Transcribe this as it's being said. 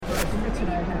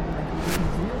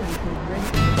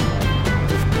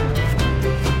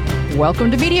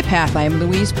Welcome to Media Path. I am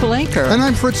Louise Palanker. And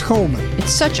I'm Fritz Coleman.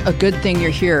 It's such a good thing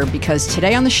you're here because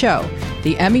today on the show,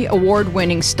 the Emmy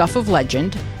Award-winning stuff of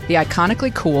legend, the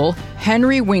iconically cool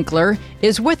Henry Winkler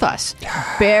is with us.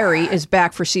 Barry is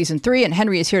back for season 3, and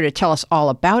Henry is here to tell us all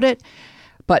about it.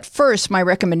 But first, my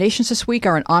recommendations this week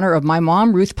are in honor of my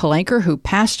mom, Ruth Palanker, who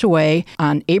passed away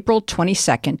on April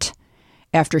 22nd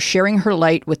after sharing her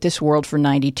light with this world for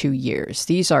 92 years.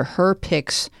 These are her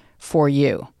picks for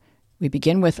you. We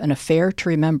begin with An Affair to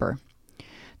Remember.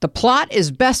 The plot is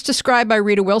best described by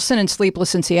Rita Wilson in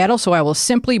Sleepless in Seattle, so I will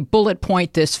simply bullet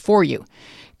point this for you.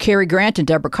 Cary Grant and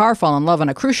Deborah Kerr fall in love on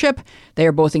a cruise ship. They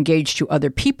are both engaged to other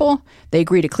people. They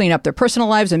agree to clean up their personal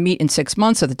lives and meet in 6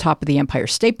 months at the top of the Empire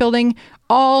State Building.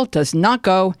 All does not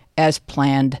go as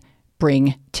planned.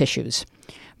 Bring tissues.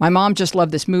 My mom just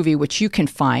loved this movie, which you can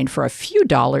find for a few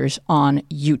dollars on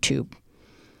YouTube.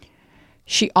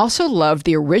 She also loved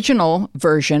the original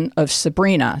version of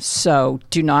Sabrina, so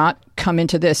do not come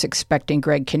into this expecting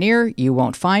Greg Kinnear. You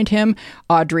won't find him.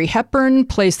 Audrey Hepburn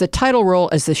plays the title role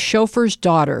as the chauffeur's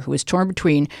daughter, who is torn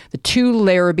between the two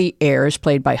Larrabee heirs,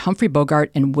 played by Humphrey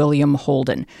Bogart and William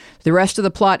Holden. The rest of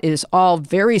the plot is all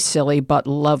very silly but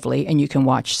lovely, and you can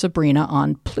watch Sabrina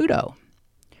on Pluto.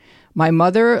 My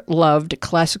mother loved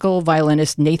classical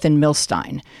violinist Nathan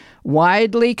Milstein.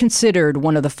 Widely considered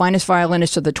one of the finest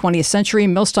violinists of the 20th century,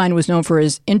 Milstein was known for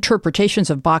his interpretations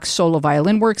of Bach's solo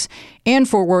violin works and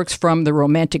for works from the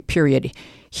Romantic period.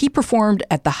 He performed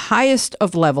at the highest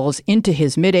of levels into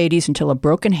his mid-80s until a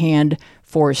broken hand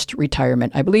forced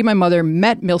retirement. I believe my mother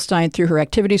met Milstein through her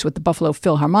activities with the Buffalo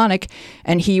Philharmonic,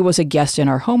 and he was a guest in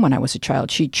our home when I was a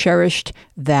child. She cherished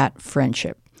that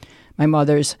friendship. My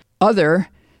mother's other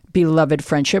beloved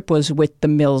friendship was with the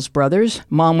Mills Brothers.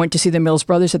 Mom went to see the Mills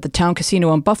Brothers at the Town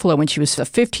Casino in Buffalo when she was a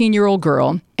 15-year-old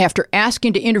girl. After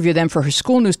asking to interview them for her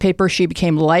school newspaper, she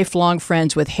became lifelong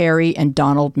friends with Harry and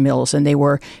Donald Mills, and they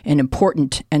were an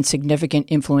important and significant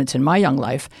influence in my young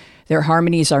life. Their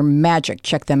harmonies are magic.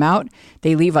 Check them out.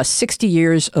 They leave us 60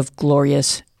 years of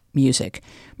glorious music.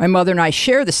 My mother and I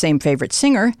share the same favorite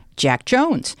singer, Jack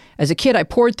Jones. As a kid, I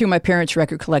poured through my parents'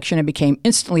 record collection and became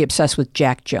instantly obsessed with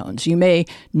Jack Jones. You may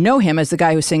know him as the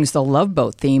guy who sings the Love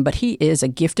Boat theme, but he is a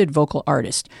gifted vocal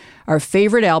artist. Our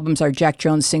favorite albums are Jack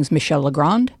Jones Sings Michel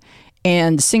Legrand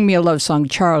and Sing Me a Love Song,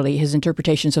 Charlie, his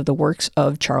interpretations of the works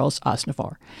of Charles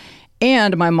Aznavour.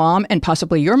 And my mom, and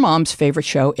possibly your mom's favorite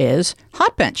show, is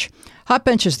Hot Bench. Hot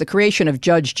Bench is the creation of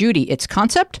Judge Judy. Its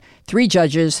concept: 3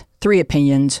 judges, 3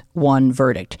 opinions, 1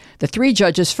 verdict. The 3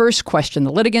 judges first question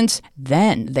the litigants,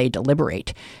 then they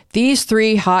deliberate. These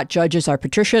 3 hot judges are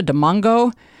Patricia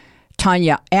DeMongo,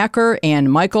 Tanya Acker,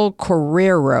 and Michael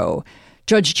Correro.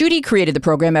 Judge Judy created the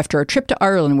program after a trip to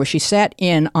Ireland, where she sat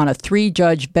in on a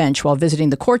 3-judge bench while visiting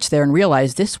the courts there and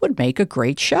realized this would make a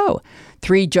great show.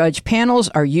 3-judge panels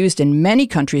are used in many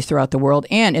countries throughout the world,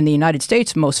 and in the United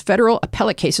States, most federal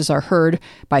appellate cases are heard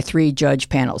by 3-judge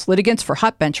panels. Litigants for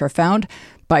Hot Bench are found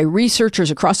by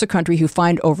researchers across the country who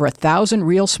find over 1,000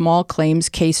 real small claims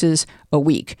cases a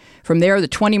week. From there, the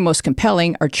 20 most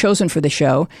compelling are chosen for the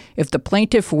show. If the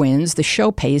plaintiff wins, the show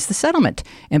pays the settlement,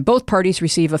 and both parties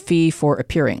receive a fee for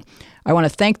appearing. I want to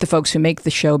thank the folks who make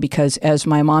the show because as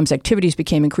my mom's activities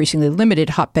became increasingly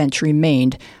limited, Hot Bench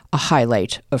remained a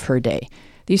highlight of her day.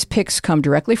 These picks come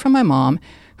directly from my mom,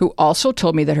 who also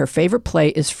told me that her favorite play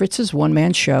is Fritz's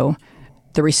one-man show,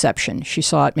 The Reception. She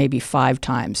saw it maybe 5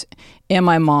 times. And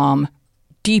my mom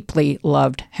deeply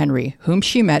loved Henry, whom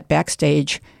she met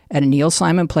backstage at a Neil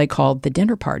Simon play called The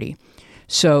Dinner Party.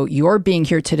 So your being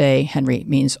here today, Henry,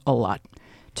 means a lot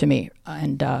to me.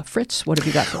 And Fritz, what have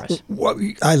you got for us? Well,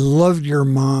 I loved your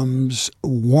mom's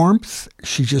warmth.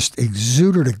 She just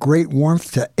exuded a great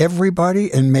warmth to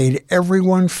everybody and made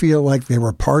everyone feel like they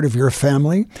were part of your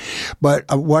family. But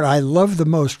what I loved the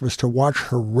most was to watch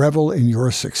her revel in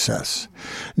your success.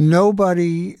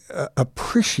 Nobody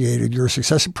appreciated your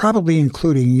success, probably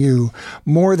including you,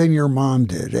 more than your mom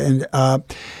did. And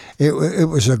it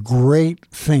was a great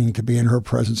thing to be in her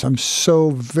presence. I'm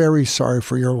so very sorry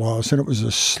for your loss. And it was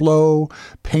a slow,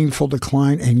 painful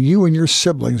decline. And you and your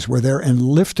siblings were there and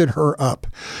lifted her up.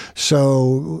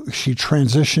 So she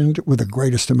transitioned with the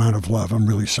greatest amount of love. I'm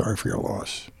really sorry for your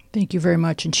loss. Thank you very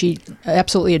much. And she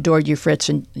absolutely adored you, Fritz.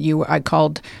 And I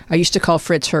used to call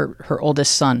Fritz her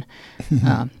oldest son,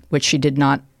 which she did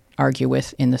not argue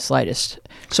with in the slightest.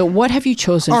 So what have you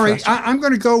chosen? All for right, us? I'm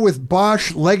going to go with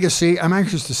Bosch Legacy. I'm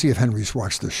anxious to see if Henry's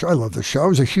watched this show. I love the show. I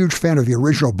was a huge fan of the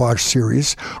original Bosch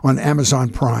series on Amazon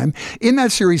Prime. In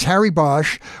that series, Harry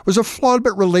Bosch was a flawed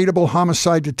but relatable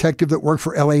homicide detective that worked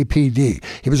for LAPD.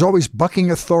 He was always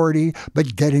bucking authority,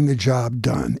 but getting the job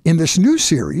done. In this new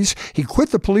series, he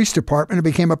quit the police department and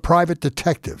became a private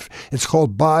detective. It's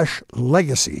called Bosch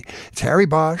Legacy. It's Harry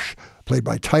Bosch, played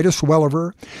by Titus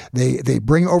Welliver. They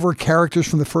bring over characters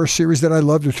from the first series that I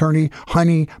loved, Attorney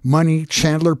Honey Money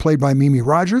Chandler, played by Mimi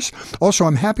Rogers. Also,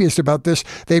 I'm happiest about this.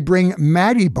 They bring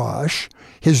Maddie Bosch,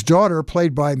 his daughter,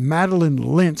 played by Madeline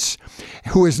Lintz,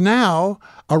 who is now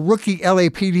a rookie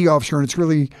LAPD officer, and it's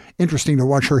really interesting to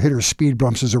watch her hit her speed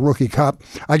bumps as a rookie cop.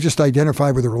 I just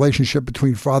identified with the relationship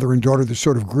between father and daughter that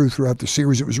sort of grew throughout the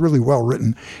series. It was really well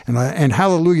written. And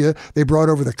hallelujah, they brought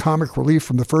over the comic relief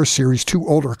from the first series, two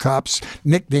older cops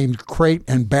nicknamed Crate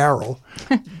and Barrel.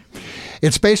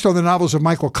 It's based on the novels of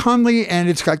Michael Conley, and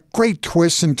it's got great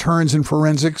twists and turns in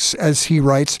forensics, as he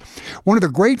writes. One of the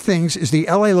great things is the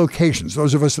LA locations.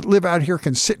 Those of us that live out here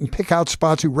can sit and pick out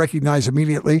spots we recognize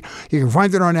immediately. You can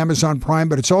find it on Amazon Prime,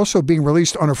 but it's also being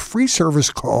released on a free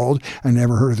service called, I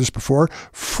never heard of this before,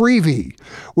 Freevee,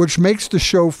 which makes the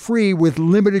show free with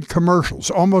limited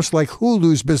commercials, almost like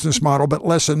Hulu's business model, but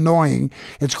less annoying.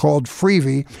 It's called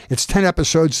Freevee. It's 10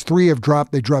 episodes. 3 have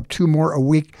dropped. They drop 2 more a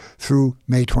week through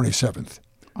May 27th.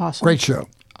 Awesome. Great show.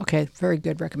 Okay, very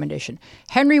good recommendation.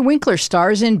 Henry Winkler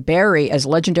stars in Barry as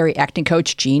legendary acting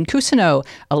coach Gene Cousineau,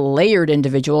 a layered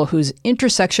individual whose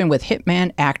intersection with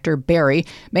hitman actor Barry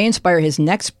may inspire his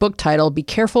next book title, Be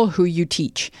Careful Who You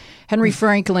Teach. Henry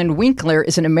Franklin Winkler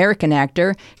is an American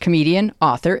actor, comedian,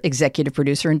 author, executive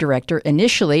producer, and director,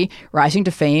 initially rising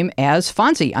to fame as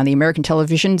Fonzie on the American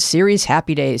television series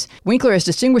Happy Days. Winkler has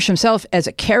distinguished himself as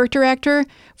a character actor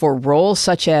for roles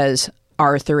such as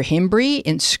Arthur Himbry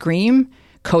in Scream,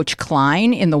 Coach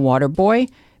Klein in The Waterboy,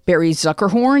 Barry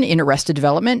Zuckerhorn in Arrested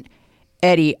Development,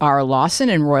 Eddie R. Lawson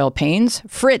in Royal Pains,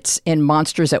 Fritz in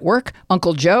Monsters at Work,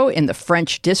 Uncle Joe in The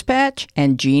French Dispatch,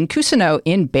 and Gene Cousineau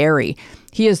in Barry.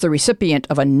 He is the recipient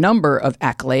of a number of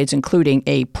accolades, including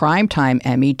a Primetime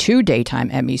Emmy, 2 Daytime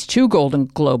Emmys, 2 Golden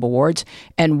Globe Awards,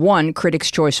 and 1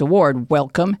 Critics' Choice Award.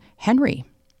 Welcome, Henry.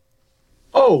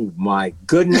 Oh, my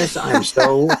goodness. I'm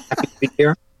so happy to be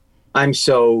here. I'm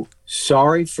so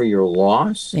sorry for your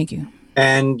loss. Thank you.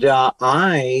 And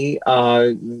I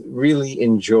really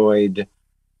enjoyed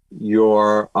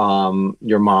your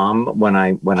mom when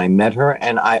I met her,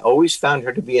 and I always found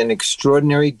her to be an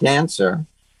extraordinary dancer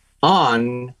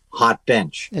on Hot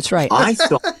Bench. That's right. I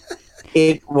thought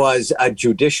it was a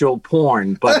judicial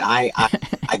porn, but I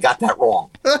got that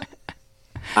wrong.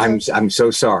 I'm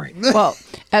so sorry. Well,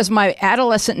 as my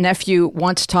adolescent nephew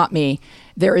once taught me,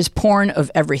 there is porn of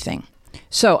everything.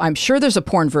 So I'm sure there's a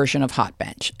porn version of Hot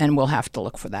Bench, and we'll have to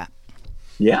look for that.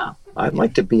 Yeah, I'd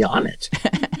like to be on it.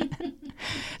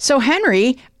 So,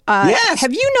 Henry, yes.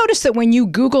 Have you noticed that when you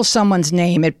Google someone's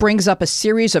name, it brings up a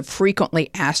series of frequently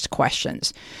asked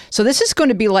questions? So this is going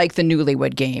to be like the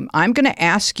Newlywed Game. I'm going to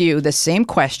ask you the same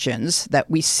questions that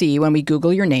we see when we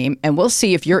Google your name, and we'll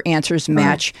see if your answers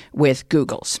match with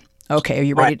Google's. Okay, are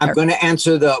you ready? Right, I'm going to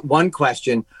answer the one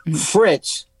question.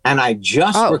 Fritz, and I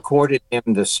just recorded him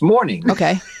this morning,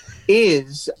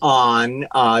 is on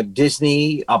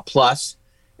Disney Plus,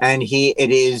 and it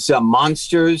is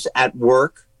Monsters at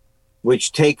Work,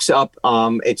 which takes up,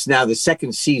 it's now the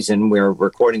second season. We're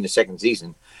recording the second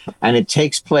season, and it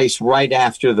takes place right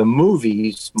after the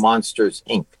movies Monsters,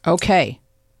 Inc. Okay,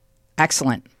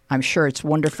 excellent. I'm sure it's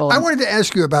wonderful. I wanted to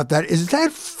ask you about that. Is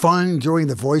that fun doing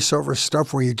the voiceover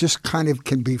stuff where you just kind of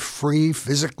can be free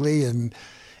physically, and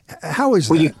how is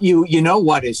that? You know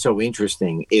what is so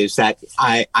interesting is that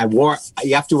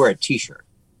you have to wear a T-shirt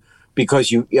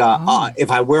because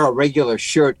if I wear a regular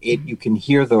shirt, you can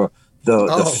hear the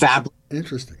fabric.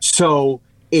 Interesting. So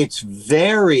it's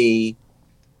very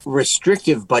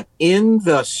restrictive, but in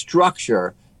the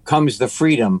structure comes the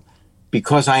freedom.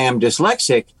 Because I am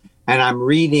dyslexic and I'm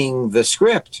reading the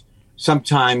script,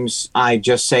 sometimes I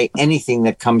just say anything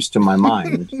that comes to my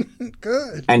mind.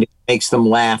 Good. And it makes them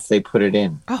laugh. They put it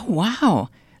in. Oh, wow.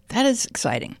 That is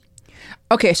exciting.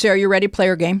 Okay, so are you ready to play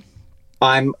our game?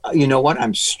 You know what?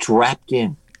 I'm strapped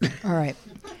in. All right.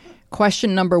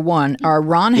 Question number 1. Are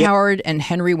Ron Howard and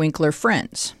Henry Winkler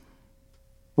friends?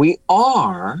 We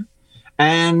are,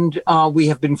 and we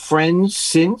have been friends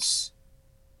since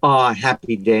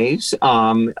Happy Days.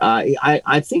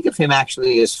 I think of him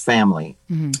actually as family.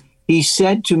 Mm-hmm. He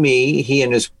said to me, he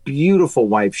and his beautiful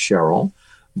wife, Cheryl,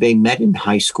 they met in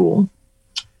high school.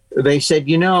 They said,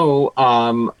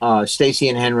 Stacey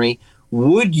and Henry,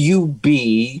 would you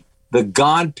be the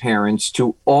godparents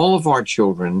to all of our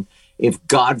children if,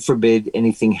 God forbid,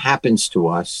 anything happens to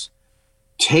us?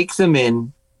 Take them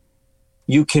in.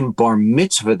 You can bar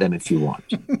mitzvah them if you want.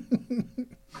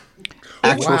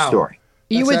 Actual story.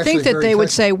 You would think that they would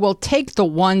say, well, take the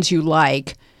ones you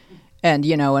like and,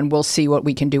 and we'll see what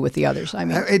we can do with the others. I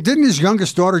mean, didn't his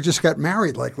youngest daughter just got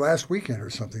married like last weekend or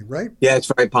something, right? Yeah,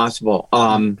 it's very possible.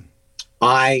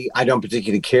 I don't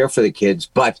particularly care for the kids,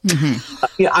 but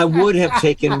I would have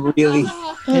taken really...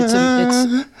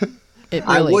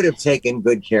 I would have taken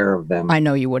good care of them. I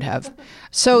know you would have.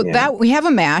 So that we have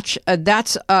a match.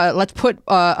 Let's put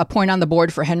a point on the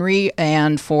board for Henry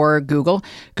and for Google.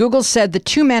 Google said the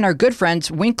two men are good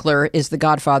friends. Winkler is the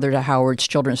godfather to Howard's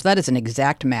children. So that is an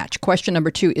exact match. Question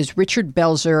number 2, is Richard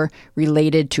Belzer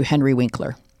related to Henry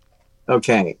Winkler?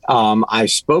 Okay. I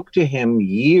spoke to him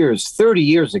 30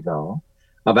 years ago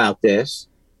about this.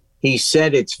 He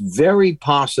said it's very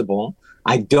possible.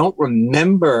 I don't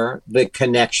remember the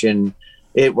connection.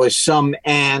 It was some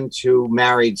aunt who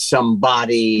married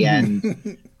somebody,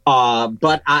 and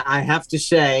but I have to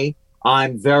say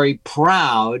I'm very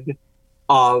proud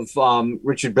of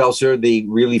Richard Belzer, the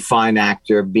really fine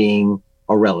actor, being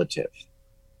a relative.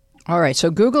 All right. So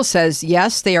Google says,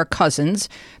 yes, they are cousins.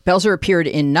 Belzer appeared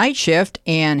in Night Shift,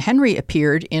 and Henry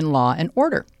appeared in Law and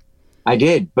Order. I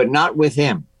did, but not with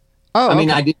him. Oh, I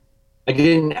mean, I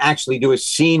didn't actually do a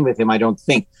scene with him, I don't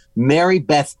think. Mary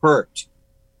Beth Hurt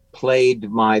played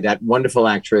that wonderful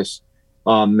actress,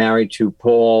 married to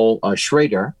Paul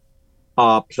Schrader,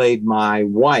 played my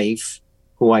wife,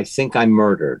 who I think I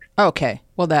murdered. Okay.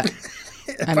 Well, that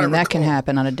can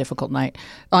happen on a difficult night.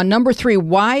 Number 3,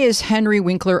 why is Henry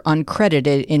Winkler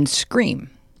uncredited in Scream?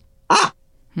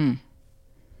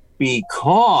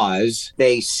 Because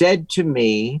they said to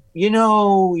me,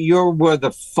 you're with the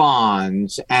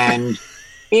Fonz, and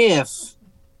if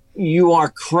you are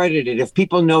credited, if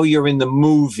people know you're in the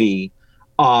movie,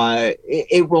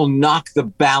 it will knock the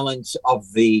balance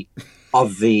of the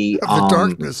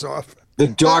darkness off. The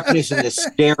darkness and the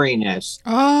scariness.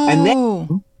 Oh. And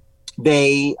then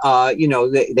they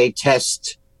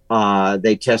test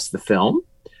the film,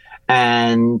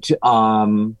 and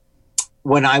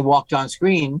when I walked on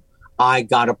screen, I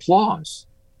got applause.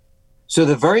 So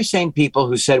the very same people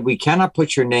who said, we cannot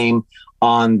put your name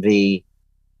on the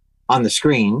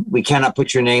screen, we cannot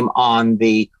put your name on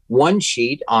the one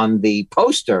sheet, on the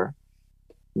poster,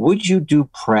 would you do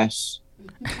press?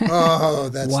 Oh,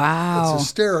 that's wow. That's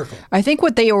hysterical. I think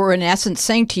what they were in essence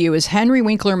saying to you is Henry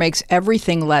Winkler makes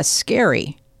everything less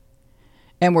scary.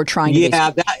 And we're trying to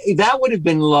that would have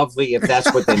been lovely if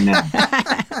that's what they meant.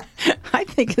 I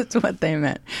think it's what they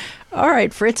meant. All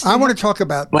right, Fritz. I want to talk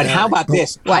about But how about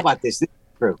this? How about this? This is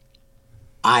true.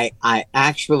 I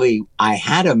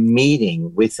had a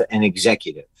meeting with an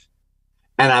executive,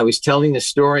 and I was telling the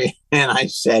story, and I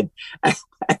said,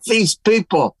 these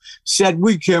people said,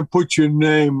 we can't put your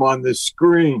name on the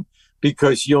screen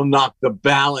because you'll knock the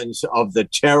balance of the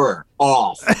terror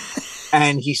off.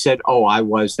 And he said, oh, I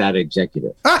was that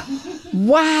executive.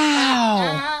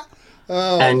 Wow.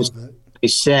 And he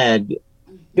said,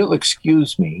 you'll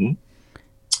excuse me.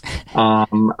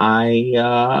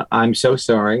 I'm so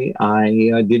sorry.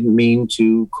 I didn't mean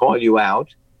to call you out,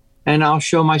 and I'll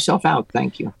show myself out.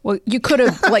 Thank you. Well, you could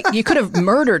have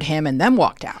murdered him and then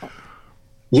walked out.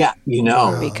 Yeah,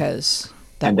 because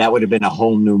that would have been a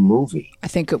whole new movie. I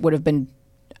think it would have been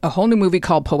a whole new movie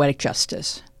called Poetic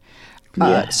Justice.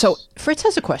 Yes. So Fritz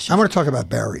has a question. I want to talk about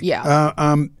Barry. Yeah.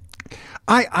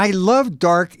 I love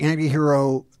dark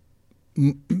antihero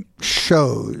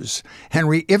shows,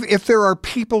 Henry. If there are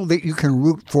people that you can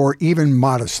root for, even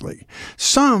modestly,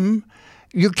 some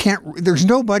you can't. There's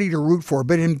nobody to root for.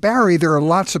 But in Barry, there are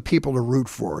lots of people to root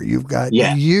for. You've got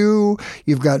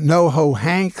you've got NoHo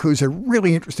Hank, who's a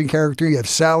really interesting character. You have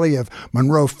Sally, you have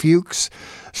Monroe Fuchs.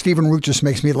 Stephen Root just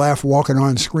makes me laugh walking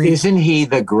on screen. Isn't he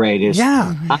the greatest?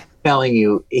 Yeah. I'm telling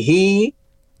you,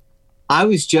 I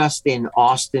was just in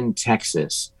Austin,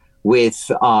 Texas with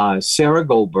Sarah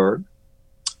Goldberg,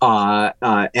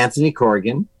 Anthony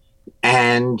Corrigan,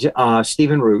 and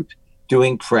Stephen Root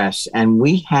doing press, and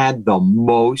we had the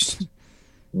most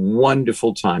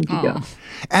wonderful time together.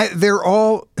 They're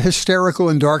all hysterical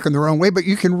and dark in their own way, but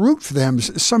you can root for them.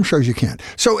 Some shows you can't.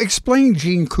 So explain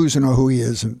Gene Cousineau, who he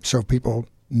is, and so people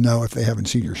know if they haven't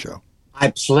seen your show.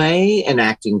 I play an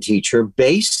acting teacher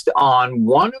based on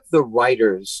one of the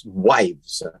writer's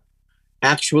wives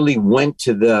actually went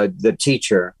to the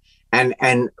teacher,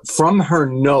 and from her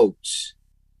notes,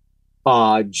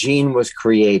 Gene was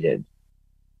created.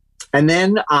 And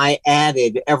then I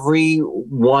added every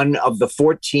one of the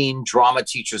 14 drama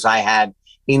teachers I had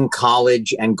in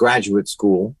college and graduate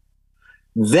school.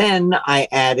 Then I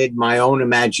added my own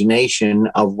imagination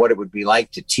of what it would be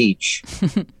like to teach.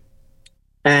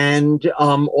 And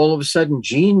all of a sudden,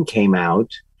 Gene came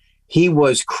out. He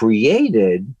was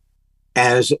created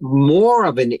as more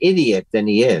of an idiot than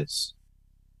he is.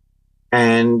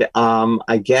 And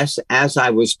I guess as I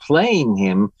was playing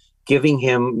him, giving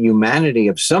him humanity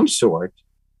of some sort,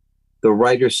 the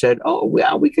writer said, oh,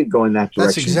 well, we could go in that direction.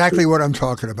 That's exactly what I'm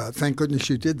talking about. Thank goodness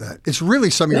you did that. It's really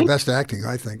some of your best acting,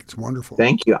 I think. It's wonderful.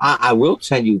 Thank you. I will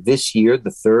tell you, this year, the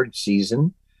third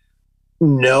season,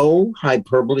 no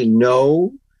hyperbole,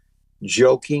 no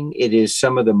joking. It is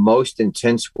some of the most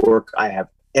intense work I have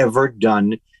ever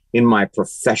done in my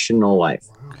professional life.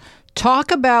 Wow. Talk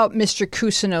about Mr.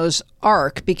 Cousineau's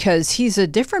arc, because he's a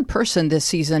different person this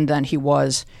season than he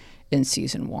was in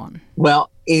season 1.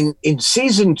 Well, in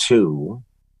season 2,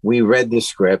 we read the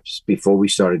scripts before we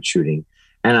started shooting,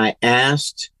 and I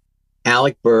asked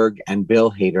Alec Berg and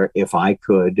Bill Hader if I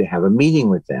could have a meeting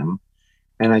with them.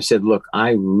 And I said, look,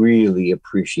 I really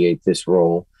appreciate this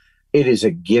role. It is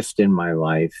a gift in my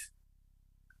life.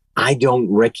 I don't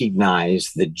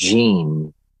recognize the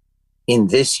Gene in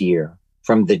this year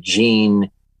from the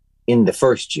Gene in the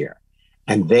first year.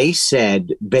 And they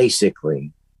said,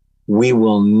 basically, we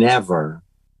will never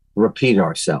repeat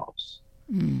ourselves.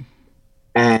 Mm.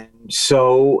 And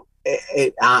so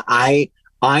I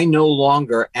no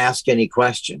longer ask any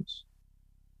questions.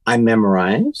 I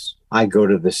memorize. I go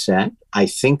to the set. I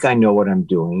think I know what I'm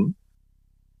doing.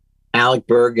 Alec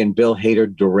Berg and Bill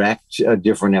Hader direct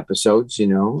different episodes,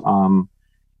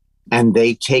 and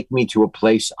they take me to a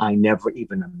place I never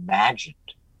even imagined.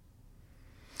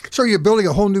 So you're building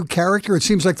a whole new character? It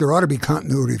seems like there ought to be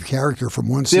continuity of character from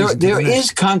one season to the next. There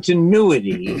is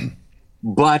continuity,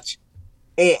 but,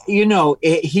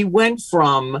 he went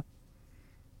from,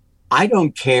 I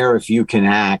don't care if you can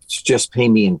act, just pay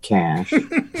me in cash,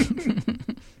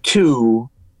 to,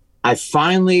 I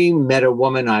finally met a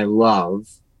woman I love,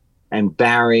 and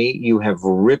Barry, you have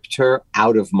ripped her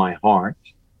out of my heart,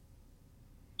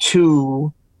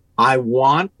 to, I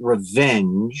want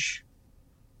revenge,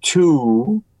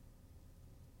 to,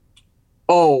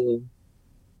 oh,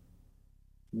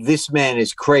 this man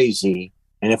is crazy,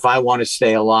 and if I want to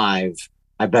stay alive,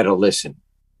 I better listen.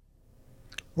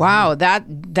 Wow, that's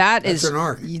an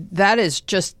arc. That is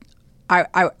just,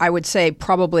 I would say,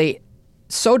 probably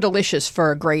so delicious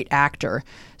for a great actor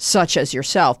such as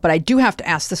yourself. But I do have to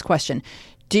ask this question.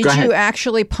 Did you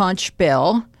actually punch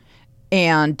Bill?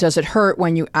 And does it hurt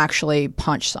when you actually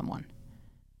punch someone?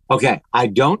 Okay, I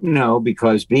don't know,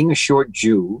 because being a short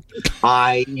Jew,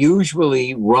 I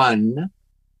usually run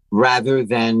rather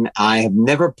than, I have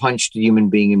never punched a human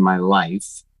being in my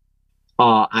life.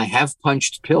 I have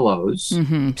punched pillows.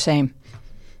 Mm-hmm, same.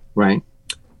 Right.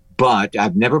 But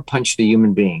I've never punched a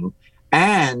human being.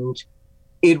 And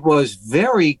it was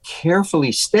very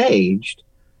carefully staged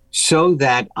so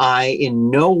that I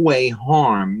in no way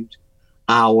harmed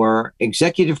our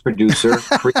executive producer,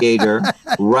 creator,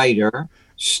 writer,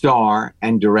 star,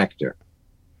 and director.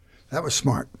 That was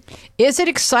smart. Is it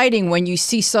exciting when you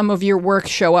see some of your work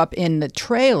show up in the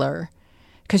trailer?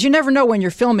 Because you never know when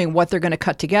you're filming what they're going to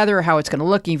cut together or how it's going to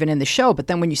look even in the show. But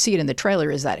then when you see it in the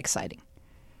trailer, is that exciting?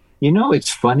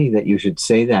 It's funny that you should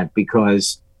say that,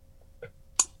 because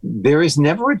there is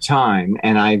never a time,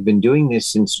 and I've been doing this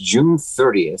since June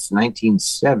 30th,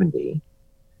 1970,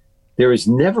 there is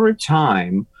never a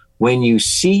time when you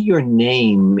see your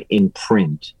name in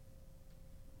print,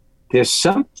 there's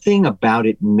something about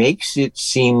it makes it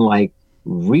seem like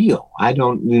real. I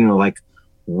don't, like,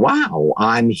 wow,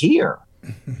 I'm here.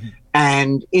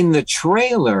 And in the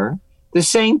trailer, the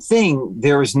same thing.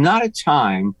 There is not a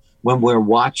time when we're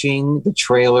watching the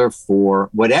trailer for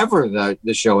whatever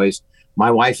the show is, my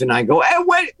wife and I go, hey,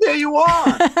 wait, there you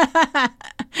are.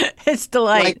 It's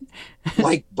delight.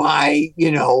 Like by,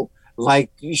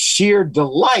 like sheer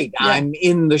delight. Yeah. I'm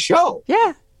in the show.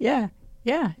 Yeah.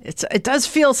 It does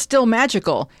feel still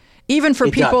magical. Even for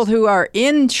people who are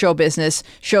in show business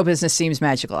seems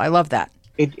magical. I love that.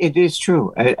 It is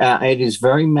true. It is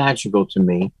very magical to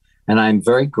me, and I'm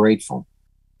very grateful.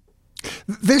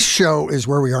 This show is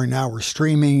where we are now. We're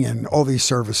streaming and all these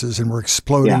services, and we're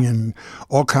exploding in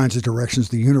all kinds of directions.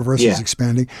 The universe is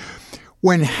expanding.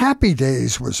 When Happy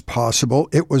Days was possible,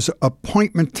 it was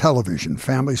appointment television.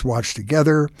 Families watched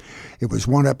together. It was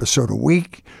one episode a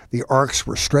week. The arcs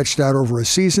were stretched out over a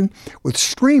season. With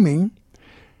streaming,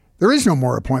 there is no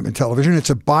more appointment television.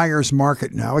 It's a buyer's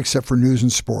market now, except for news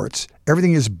and sports.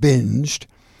 Everything is binged.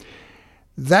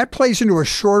 That plays into a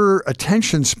shorter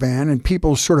attention span and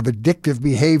people's sort of addictive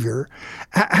behavior.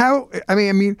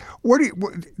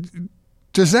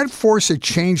 Does that force a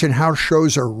change in how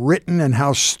shows are written and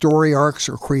how story arcs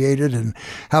are created and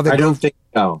how they? I don't think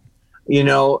so. You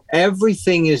know,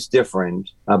 everything is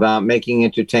different about making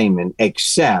entertainment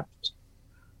except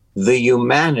the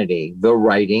humanity, the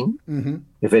writing. Mm-hmm.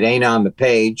 If it ain't on the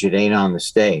page, it ain't on the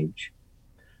stage.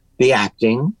 The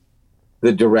acting,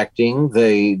 the directing,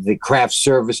 the craft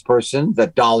service person, the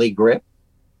dolly grip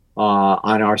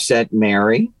on our set,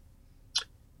 Mary.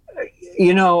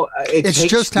 You know, it's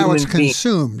just how it's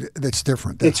consumed that's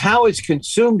different. It's how it's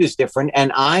consumed is different,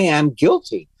 and I am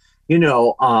guilty. You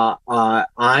know,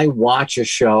 I watch a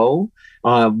show,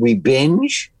 we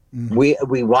binge, we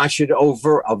watch it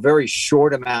over a very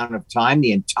short amount of time,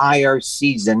 the entire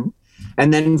season,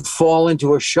 and then fall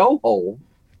into a show hole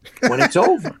when it's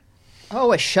over.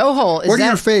 Oh, a show hole. What are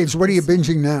your faves? What are you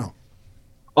binging now?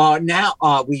 Now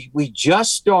we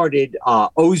just started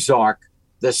Ozark,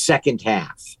 the second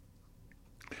half.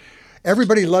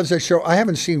 Everybody loves that show. I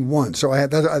haven't seen one, so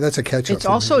that's a catch-up. It's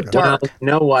also dark. Well, you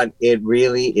know what? It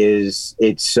really is.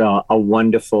 It's a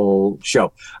wonderful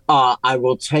show. I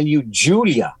will tell you,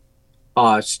 Julia,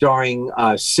 starring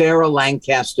Sarah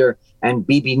Lancaster and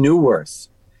Bebe Neuwirth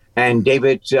and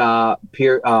David Hyde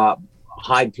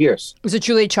Pierce. Was it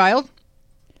Julia Child?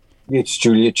 It's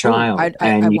Julia Child.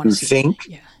 And you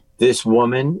think this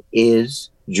woman is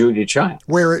Julia Child.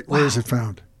 Where is it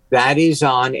found? That is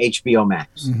on HBO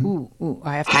Max. Mm-hmm. Ooh,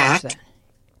 I have to watch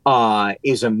that.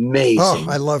 Is amazing. Oh,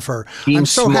 I love her. I'm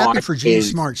so happy for Jean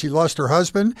Smart. She lost her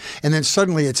husband, and then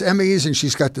suddenly it's Emmys, and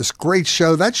she's got this great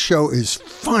show. That show is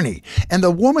funny. And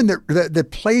the woman that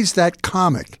plays that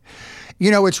comic,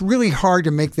 you know, it's really hard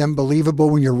to make them believable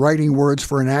when you're writing words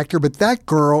for an actor, but that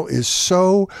girl is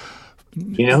so...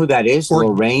 You know who that is?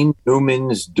 Lorraine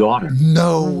Newman's daughter.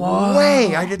 No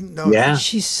way. I didn't know that.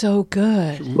 She's so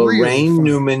good. Lorraine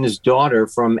Newman's daughter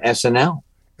from SNL.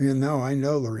 You know, I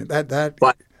know Lorraine.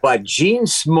 But Jean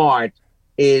Smart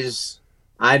is,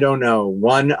 I don't know,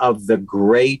 one of the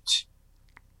great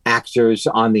actors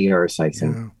on the earth, I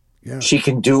think. Yeah. She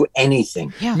can do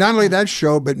anything. Yeah. Not only that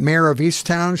show, but Mayor of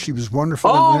Easttown. She was wonderful.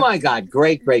 Oh, my God.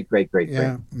 Great.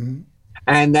 Yeah. Mm-hmm.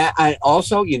 And that, I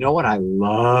also, you know what I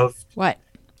loved? What?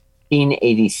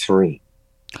 1983.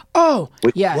 Oh,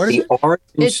 yeah. The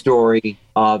origin story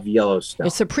of Yellowstone.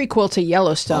 It's a prequel to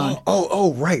Yellowstone.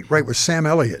 Oh, right, with Sam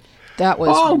Elliott. That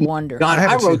was wonderful. God,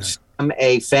 I wrote Sam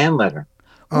a fan letter.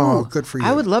 Oh, good for you.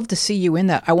 I would love to see you in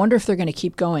that. I wonder if they're going to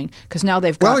keep going because now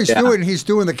they've got... Well, he's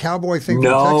doing the cowboy thing.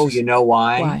 No, you know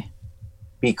why? Why?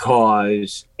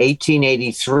 Because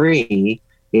 1883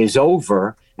 is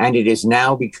over and it is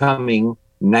now becoming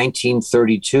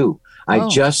 1932. I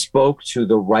just spoke to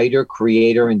the writer,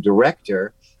 creator, and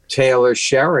director, Taylor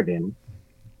Sheridan.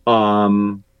 I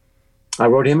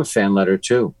wrote him a fan letter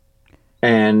too.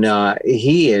 And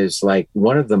he is like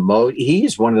one of the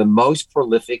most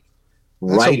prolific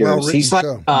writers. He's like,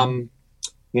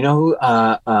 you know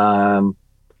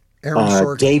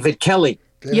who? David Kelly.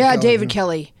 David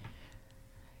Kelly.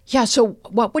 Yeah, so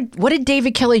what did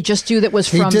David Kelly just do that was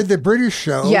from... He did the British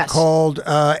show called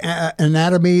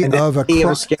Anatomy of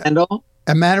a Scandal.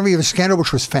 Anatomy of a Scandal,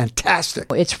 which was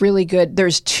fantastic. It's really good.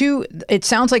 There's two... It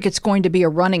sounds like it's going to be a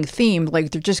running theme,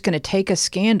 like they're just going to take a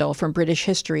scandal from British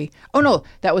history. Oh, no,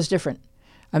 that was different.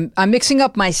 I'm mixing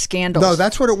up my scandals. No,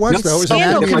 that's what it was, though. It was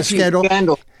Anatomy of a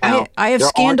Scandal. I have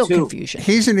scandal confusion.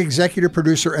 He's an executive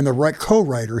producer and the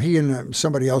co-writer. He and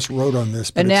somebody else wrote on this.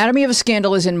 Anatomy of a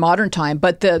Scandal is in modern time,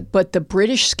 but the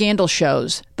British scandal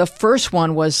shows. The first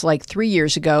one was like 3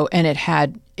 years ago, and it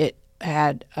had.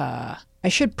 I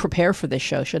should prepare for this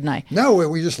show, shouldn't I? No,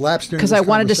 we just lapsed into because I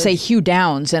wanted to say Hugh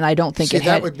Downs, and I don't think it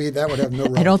had. That would have no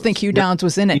relevance. I don't think Hugh Downs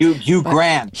was in it. Hugh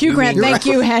Grant. Hugh Grant. Thank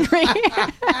you, Henry.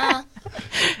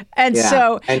 And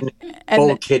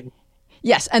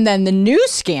yes, and then the new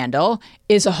scandal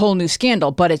is a whole new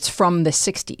scandal, but it's from the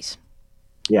 60s.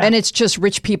 Yeah. And it's just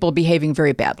rich people behaving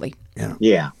very badly.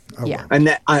 Yeah. Oh, yeah.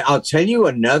 And I'll tell you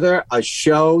a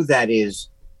show that is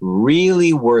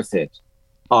really worth it.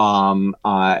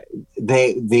 The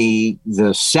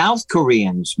South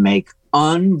Koreans make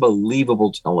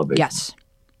unbelievable television. Yes.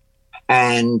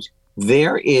 And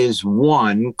there is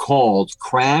one called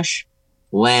Crash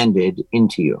Landed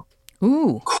Into You.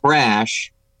 Ooh.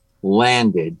 Crash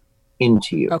Landed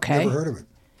Into You. Okay. Never heard of it.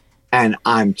 And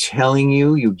I'm telling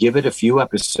you, you give it a few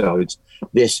episodes,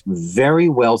 this very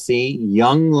wealthy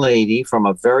young lady from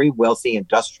a very wealthy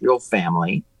industrial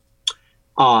family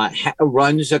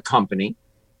runs a company.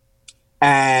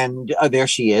 And there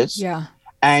she is. Yeah.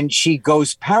 And she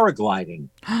goes paragliding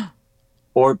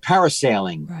or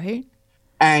parasailing. Right.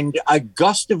 And a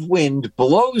gust of wind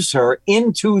blows her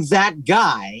into that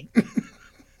guy.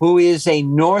 who is a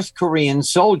North Korean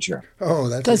soldier. Oh,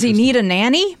 that's Does he need a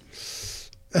nanny?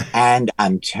 And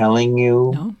I'm telling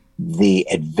you, the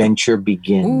adventure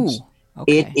begins. Ooh,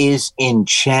 okay. It is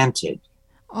enchanted.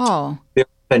 Oh. There's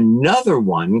another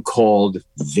one called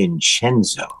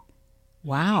Vincenzo.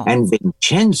 Wow. And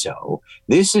Vincenzo,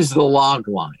 this is the log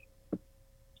line.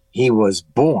 He was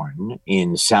born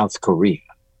in South Korea.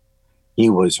 He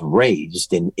was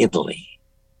raised in Italy.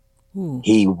 Ooh.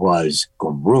 He was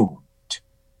groomed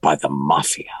by the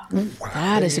mafia. Wow,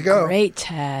 that is a great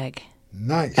tag.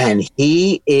 Nice. And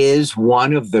he is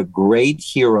one of the great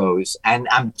heroes. And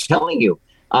I'm telling you,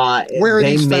 where are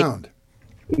these found?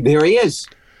 There he is.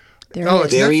 There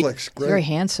it's is. Netflix. Great. Very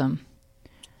handsome.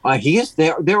 He is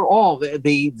there. They're all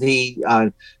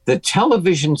the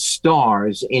television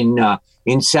stars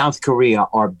in South Korea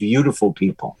are beautiful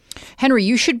people. Henry,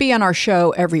 you should be on our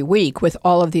show every week with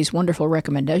all of these wonderful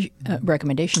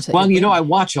recommendations. Well, I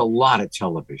watch a lot of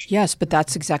television. Yes, but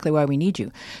that's exactly why we need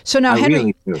you. So now,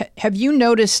 Henry, have you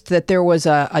noticed that there was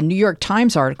a New York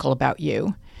Times article about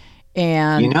you?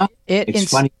 And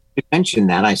it's funny you mention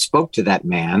that. I spoke to that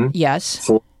man. Yes.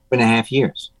 For 2.5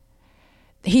 years.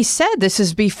 He said this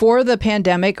is before the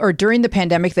pandemic or during the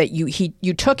pandemic that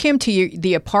you took him to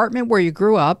the apartment where you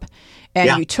grew up.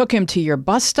 And you took him to your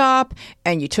bus stop,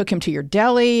 and you took him to your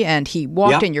deli, and he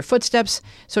walked in your footsteps.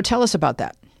 So tell us about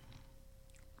that.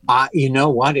 You know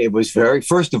what? It was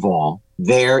first of all,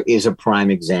 there is a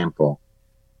prime example.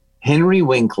 Henry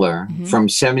Winkler from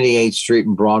 78th Street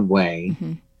and Broadway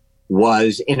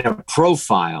was in a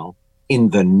profile in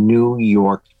the New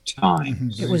York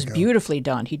Times. It was beautifully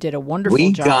done. He did a wonderful job.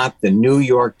 We got the New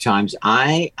York Times.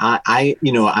 I'm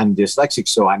dyslexic,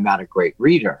 so I'm not a great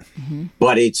reader,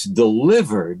 but it's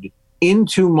delivered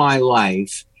into my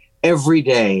life every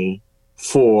day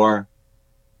for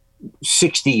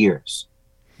 60 years.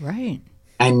 Right.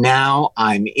 And now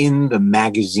I'm in the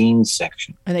magazine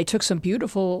section. And they took some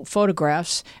beautiful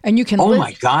photographs. And you can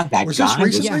my God, that was guy this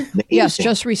recently? was amazing. Yes,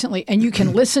 just recently. And you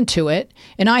can listen to it.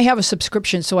 And I have a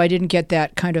subscription, so I didn't get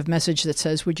that kind of message that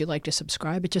says, would you like to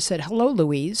subscribe? It just said, hello,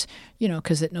 Louise,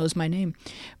 because it knows my name.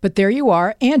 But there you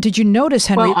are. And did you notice,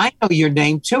 Henry? Well, I know your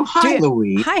name, too. Hi,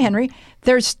 Louise. Hi, Henry.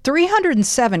 There's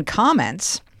 307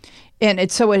 comments. And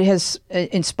it has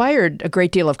inspired a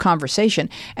great deal of conversation.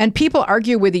 And people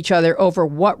argue with each other over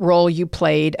what role you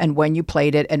played and when you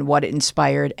played it and what it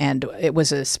inspired. And it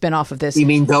was a spinoff of this. You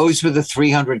mean those were the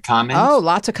 300 comments? Oh,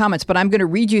 lots of comments. But I'm going to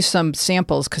read you some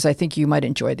samples because I think you might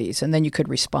enjoy these. And then you could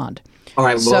respond. All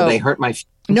right. Well, they hurt my feelings.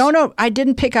 No. I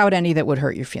didn't pick out any that would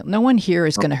hurt your feelings. No one here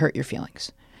is going to hurt your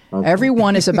feelings. Okay.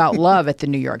 Everyone is about love at the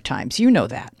New York Times. You know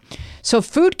that. So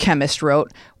Food Chemist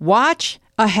wrote, watch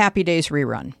a Happy Days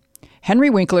rerun.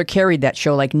 Henry Winkler carried that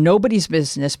show like nobody's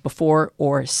business before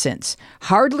or since.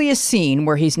 Hardly a scene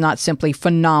where he's not simply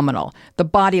phenomenal. The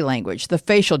body language, the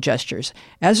facial gestures.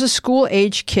 As a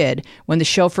school-age kid, when the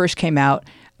show first came out,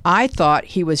 I thought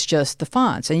he was just the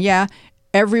Fonz. And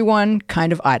everyone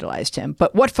kind of idolized him.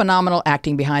 But what phenomenal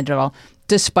acting behind it all,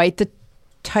 despite the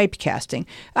typecasting.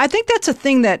 I think that's a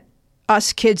thing that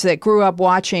us kids that grew up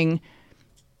watching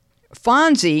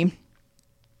Fonzie,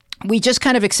 we just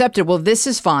kind of accepted, well, this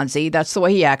is Fonzie. That's the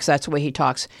way he acts. That's the way he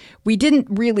talks. We didn't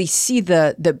really see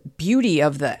the beauty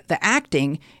of the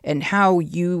acting and how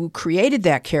you created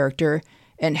that character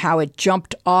and how it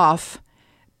jumped off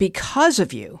because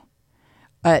of you,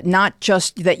 not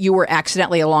just that you were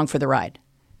accidentally along for the ride.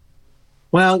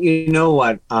 Well, you know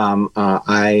what?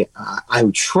 I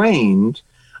trained.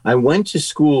 I went to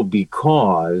school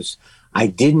because I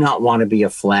did not want to be a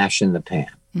flash in the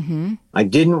pan. Mm-hmm. I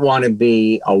didn't want to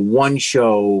be a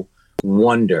one-show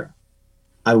wonder.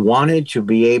 I wanted to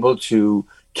be able to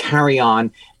carry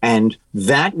on, and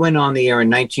that went on the air in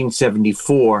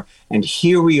 1974, and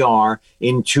here we are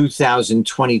in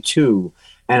 2022,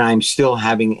 and I'm still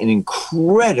having an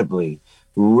incredibly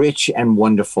rich and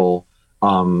wonderful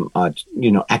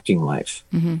acting life.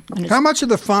 Mm-hmm. How much of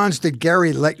the Fonz did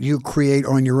Gary let you create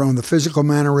on your own? The physical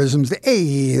mannerisms?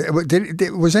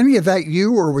 Was any of that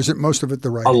you, or was it most of it the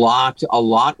writing? A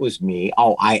lot was me.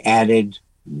 Oh, I added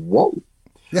whoa,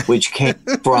 which came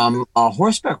from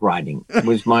horseback riding. It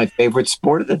was my favorite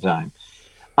sport at the time.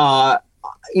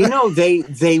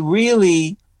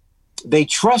 They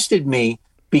trusted me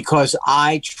because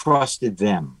I trusted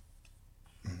them.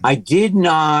 I did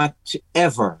not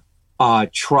ever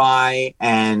try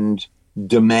and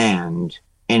demand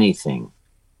anything.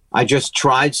 I just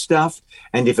tried stuff,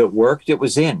 and if it worked, it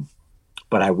was in.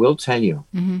 But I will tell you,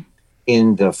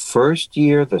 in the first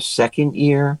year, the second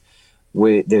year,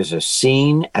 where there's a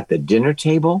scene at the dinner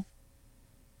table,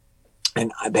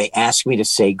 and they asked me to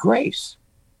say grace.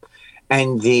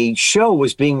 And the show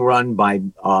was being run by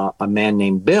a man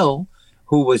named Bill,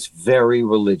 who was very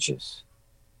religious.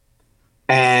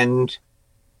 And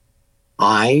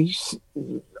I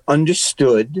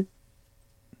understood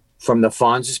from the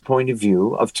Fonz's point of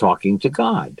view of talking to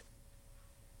God.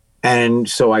 And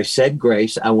so I said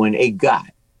grace. I went, hey,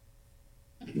 God,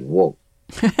 whoa.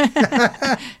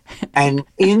 And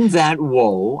in that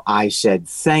whoa, I said,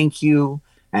 thank you,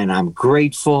 and I'm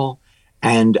grateful.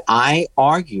 And I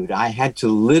argued. I had to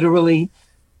literally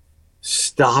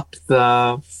stop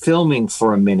the filming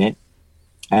for a minute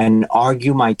and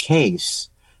argue my case,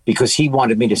 because he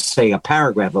wanted me to say a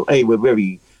paragraph of, hey, we're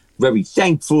very, very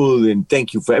thankful and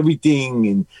thank you for everything.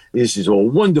 And this is all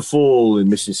wonderful.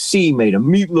 And Mrs. C made a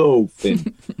meatloaf.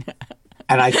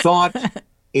 And I thought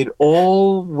it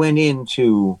all went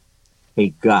into a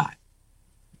God.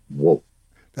 Whoa.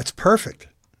 That's perfect.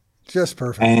 Just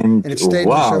perfect. And it stayed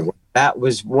wow, in the show. That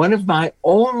was one of my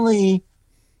only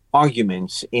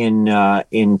arguments in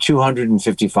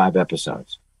 255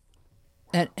 episodes.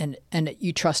 And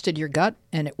you trusted your gut,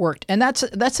 and it worked. And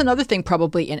that's another thing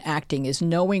probably in acting, is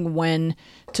knowing when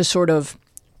to sort of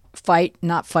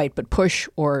not fight, but push,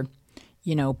 or,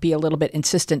 be a little bit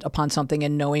insistent upon something,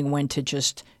 and knowing when to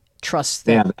just trust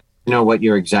them. Yeah, you know what?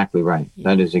 You're exactly right. Yeah.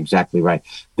 That is exactly right.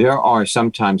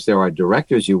 Sometimes there are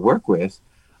directors you work with,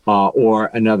 or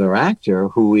another actor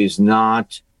who is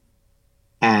not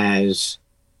as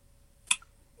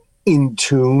in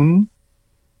tune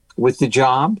with the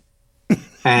job,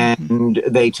 and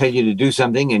they tell you to do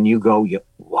something and you go,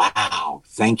 wow,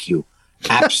 thank you,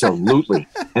 absolutely.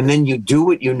 And then you do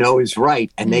what you know is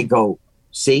right, and they go,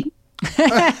 see?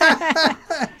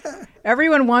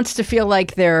 Everyone wants to feel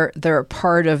like they're a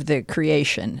part of the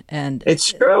creation, and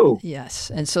it's true. Yes,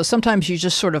 and so sometimes you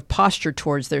just sort of posture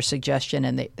towards their suggestion,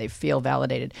 and they feel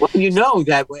validated. Well, you know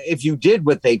that if you did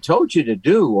what they told you to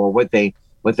do, or what they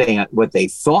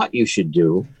thought you should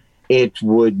do, it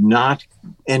would not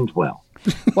end well.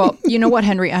 Well, you know what,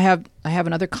 Henry? I have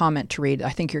another comment to read. I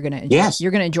think you're going to enjoy. Yes.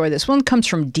 You're going to enjoy this. One comes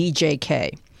from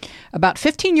DJK. About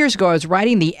 15 years ago, I was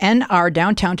riding the NR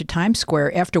downtown to Times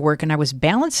Square after work, and I was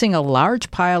balancing a large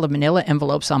pile of manila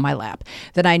envelopes on my lap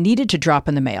that I needed to drop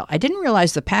in the mail. I didn't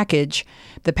realize the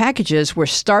packages were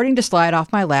starting to slide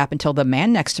off my lap until the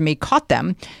man next to me caught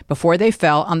them before they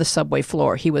fell on the subway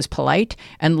floor. He was polite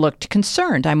and looked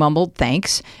concerned. I mumbled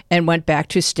thanks and went back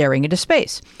to staring into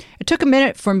space. It took a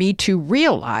minute for me to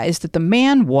realize that the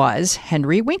man was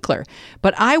Henry Winkler,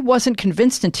 but I wasn't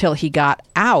convinced until he got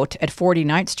out at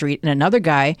 49th Street and another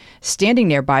guy standing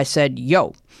nearby said,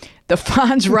 "Yo, the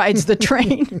Fonz rides the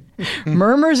train."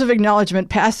 Murmurs of acknowledgement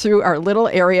passed through our little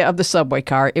area of the subway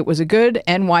car. It was a good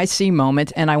NYC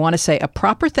moment, and I want to say a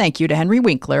proper thank you to Henry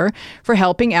Winkler for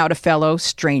helping out a fellow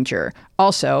stranger.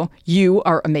 Also, you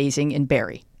are amazing in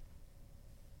Barry.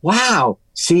 Wow.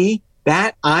 See?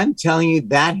 That, I'm telling you,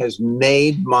 that has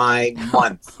made my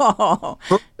month. Oh.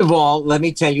 First of all, let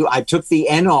me tell you, I took the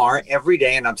NR every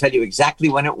day, and I'll tell you exactly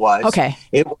when it was. Okay.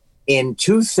 In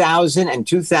 2000 and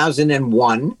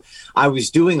 2001, I was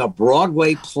doing a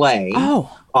Broadway play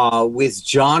with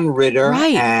John Ritter.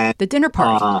 Right, and the dinner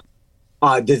party.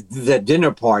 The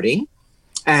dinner party.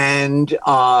 And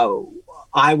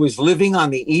I was living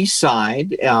on the East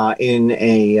Side in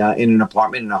an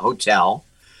apartment in a hotel.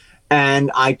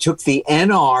 And I took the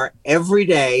NR every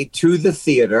day to the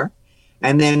theater.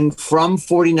 And then from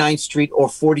 49th Street or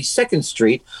 42nd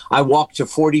Street, I walked to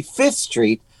 45th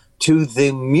Street to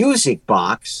the music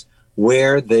box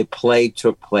where the play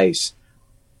took place.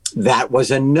 That was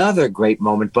another great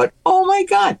moment. But, oh, my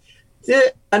God,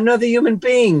 another human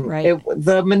being. Right.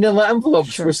 The manila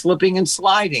envelopes were slipping and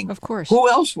sliding. Of course. Who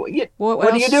else? What do you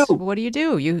do? What do you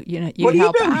do? You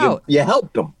help out. You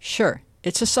help them. Sure.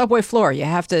 It's a subway floor. You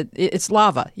have to, it's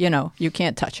lava, you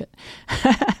can't touch it.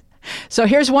 So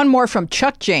here's one more from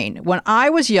Chuck Jane. When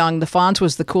I was young, the Fonz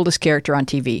was the coolest character on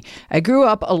TV. I grew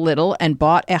up a little and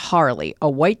bought a Harley, a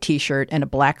white t-shirt, and a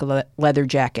black leather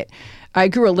jacket. I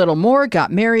grew a little more,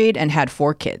 got married, and had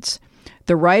 4 kids.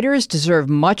 The writers deserve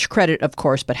much credit, of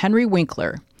course, but Henry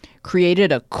Winkler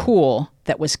created a cool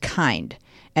that was kind,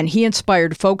 and he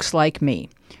inspired folks like me.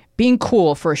 Being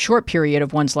cool for a short period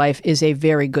of one's life is a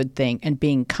very good thing, and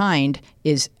being kind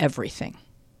is everything.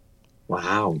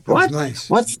 Wow. That's nice.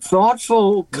 What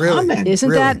thoughtful comment.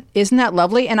 Isn't that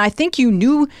lovely? And I think you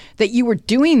knew that you were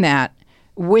doing that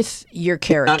with your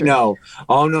character. No.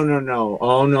 Oh, no.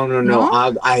 Oh, no.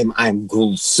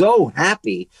 I'm so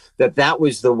happy that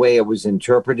was the way it was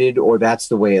interpreted, or that's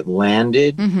the way it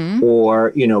landed,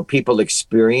 or, people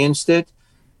experienced it.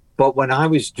 But when I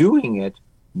was doing it,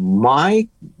 my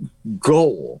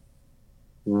goal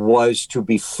was to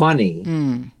be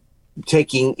funny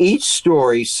taking each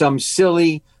story, some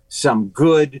silly, some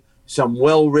good, some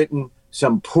well-written,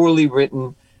 some poorly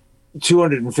written,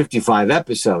 255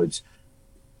 episodes,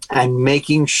 and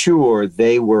making sure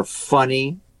they were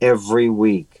funny every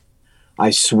week.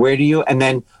 I swear to you. And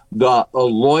then the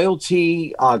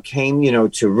loyalty came,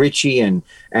 to Richie and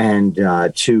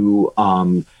to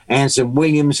Anson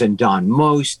Williams and Don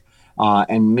Most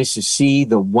and Mrs. C,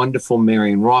 the wonderful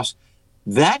Marion Ross.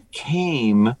 That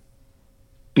came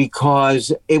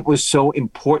because it was so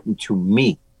important to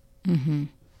me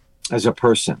as a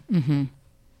person. Mm-hmm.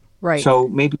 Right. So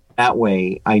maybe that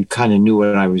way I kind of knew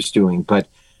what I was doing. But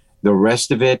the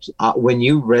rest of it, when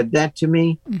you read that to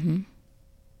me,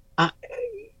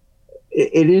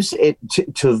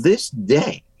 to this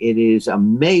day, it is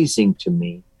amazing to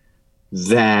me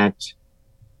that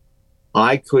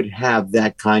I could have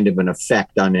that kind of an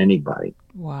effect on anybody.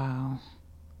 Wow.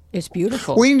 It's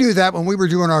beautiful. We knew that when we were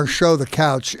doing our show, The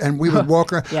Couch, and we would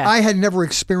walk around. Yeah. I had never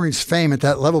experienced fame at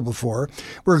that level before.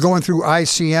 We were going through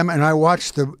ICM, and I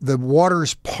watched the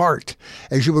waters part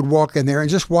as you would walk in there and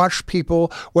just watch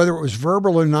people, whether it was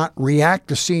verbal or not, react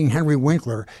to seeing Henry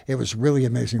Winkler. It was really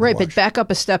amazing Right, to watch. but back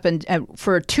up a step, and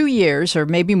for 2 years or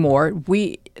maybe more,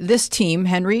 this team,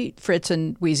 Henry, Fritz,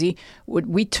 and Wheezy,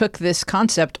 we took this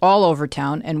concept all over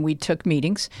town, and we took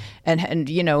meetings, and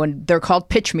they're called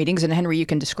pitch meetings, and Henry, you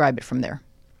can describe it from there.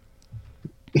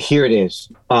 Here it is.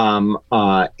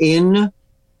 In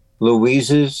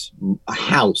Louise's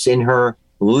house, in her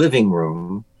living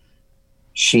room,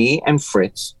 she and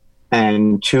Fritz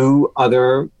and two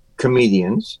other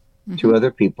comedians, two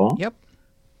other people,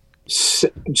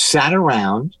 sat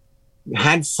around,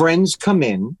 had friends come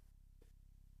in,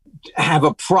 have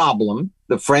a problem.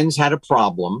 The friends had a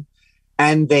problem,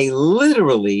 and they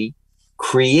literally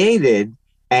created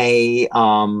a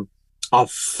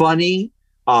funny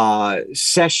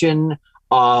session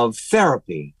of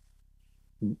therapy,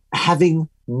 having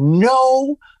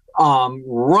no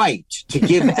right to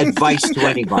give advice to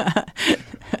anybody,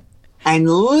 and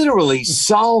literally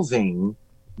solving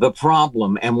the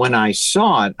problem. And when I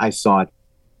saw it, I thought,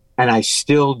 and I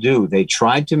still do, they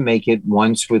tried to make it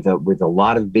once with a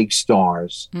lot of big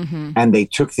stars, and they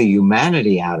took the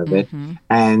humanity out of it,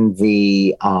 and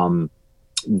the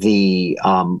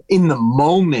in the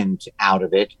moment out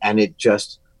of it, and it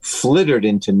just flittered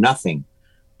into nothing.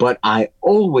 But I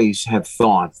always have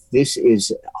thought this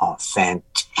is a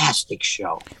fantastic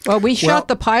show. Well, we shot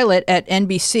the pilot at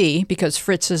NBC because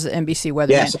Fritz is the NBC weatherman.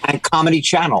 Yes, and Comedy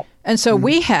Channel. And so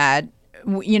we had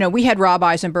Rob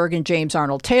Eisenberg and James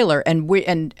Arnold Taylor, and we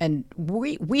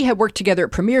had worked together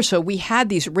at Premiere, so we had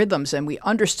these rhythms, and we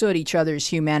understood each other's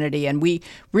humanity, and we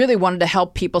really wanted to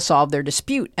help people solve their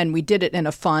dispute, and we did it in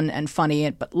a fun and funny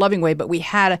but loving way. But we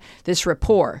had this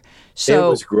rapport. So it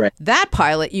was great. That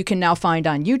pilot you can now find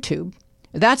on YouTube.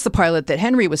 That's the pilot that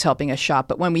Henry was helping us shot.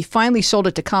 But when we finally sold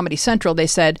it to Comedy Central, they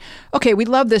said, "Okay, we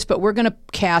love this, but we're going to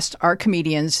cast our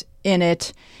comedians in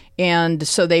it." And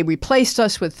so they replaced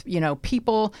us with,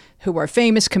 people who are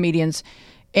famous comedians,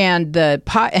 and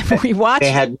we watched.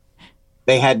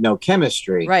 They had no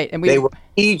chemistry, right? And they were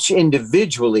each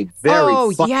individually very.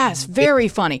 Oh funny. Yes, very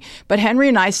funny. But Henry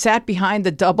and I sat behind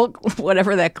the double,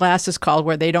 whatever that glass is called,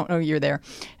 where they don't know you're there.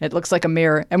 It looks like a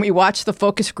mirror, and we watched the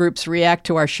focus groups react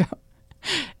to our show.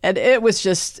 And it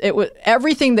was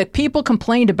everything that people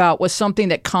complained about was something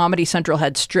that Comedy Central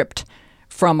had stripped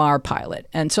from our pilot.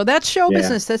 And so that's show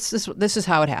business. This is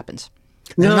how it happens.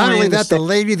 And not only that, the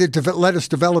lady that let us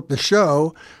develop the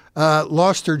show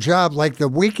lost her job like the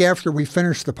week after we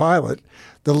finished the pilot.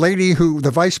 The lady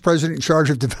the vice president in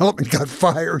charge of development got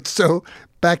fired. So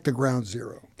back to ground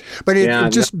zero. But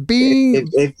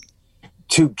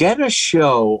to get a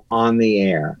show on the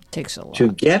air takes a lot.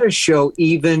 To get a show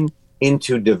even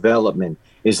into development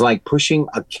is like pushing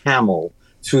a camel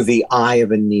through the eye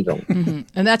of a needle. Mm-hmm.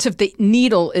 And that's if the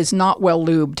needle is not well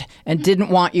lubed and didn't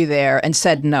want you there and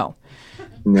said no.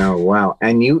 No, wow.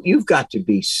 And you've got to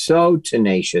be so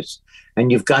tenacious,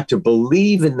 and you've got to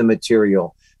believe in the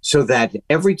material so that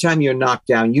every time you're knocked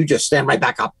down, you just stand right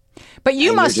back up. But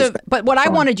you must have. But what I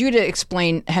wanted you to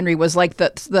explain, Henry, was like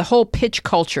the whole pitch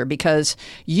culture, because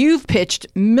you've pitched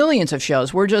millions of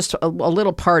shows. We're just a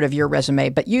little part of your resume,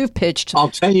 but you've pitched. I'll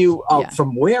tell you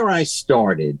from where I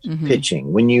started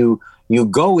pitching. When you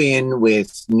go in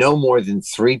with no more than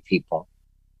 3 people,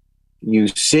 you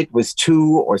sit with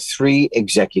 2 or 3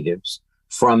 executives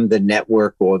from the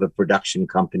network or the production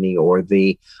company or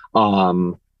the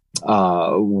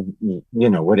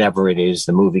whatever it is,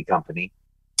 the movie company.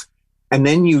 And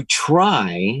then you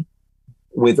try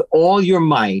with all your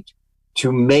might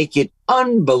to make it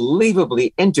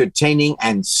unbelievably entertaining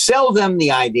and sell them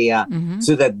the idea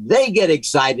so that they get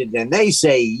excited and they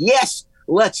say, yes,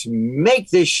 let's make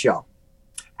this show.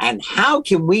 And how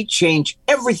can we change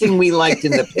everything we liked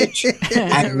in the pitch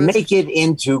and make it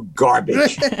into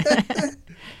garbage?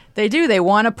 They do. They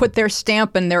want to put their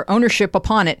stamp and their ownership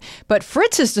upon it. But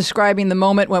Fritz is describing the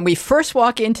moment when we first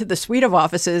walk into the suite of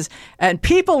offices and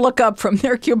people look up from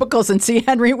their cubicles and see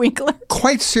Henry Winkler.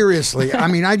 Quite seriously. I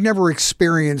mean, I'd never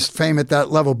experienced fame at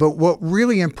that level. But what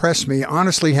really impressed me,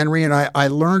 honestly, Henry, and I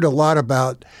learned a lot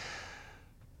about,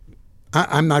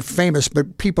 I'm not famous,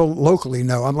 but people locally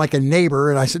know. I'm like a neighbor.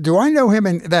 And I said, do I know him?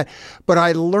 And that, but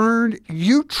I learned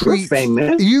you treat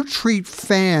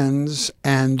fans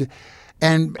and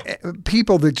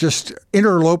people that just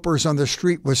interlopers on the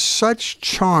street with such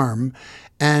charm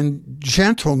and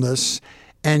gentleness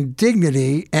and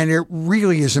dignity, and it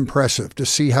really is impressive to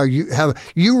see how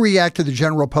you react to the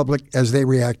general public as they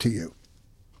react to you.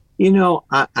 You know,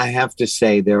 I have to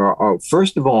say there are,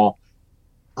 first of all,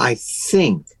 I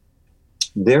think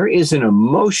there is an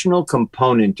emotional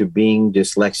component to being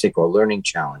dyslexic or learning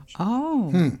challenged.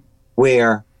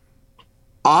 Where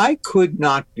I could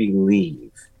not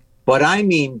believe, but I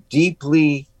mean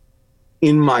deeply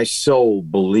in my soul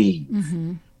believe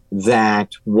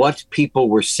that what people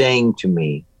were saying to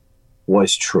me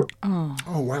was true. Oh,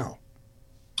 wow.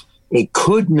 It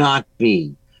could not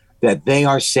be that they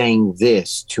are saying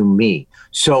this to me.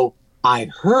 So I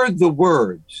heard the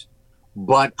words,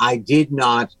 but I did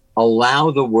not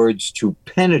allow the words to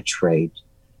penetrate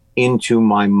into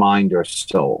my mind or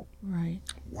soul. Right.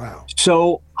 Wow.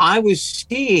 So I was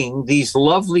seeing these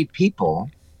lovely people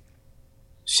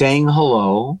saying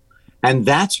hello, and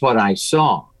that's what I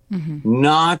saw,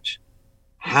 not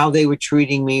how they were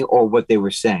treating me or what they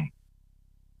were saying,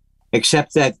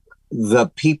 except that the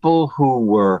people who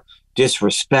were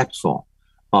disrespectful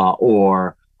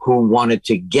or who wanted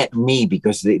to get me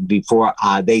because before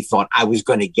they thought I was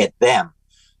going to get them,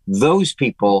 those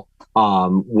people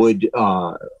would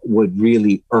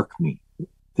really irk me.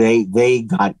 They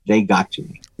got to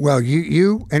me. Well,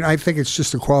 you and I think it's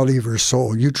just the quality of your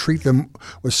soul. You treat them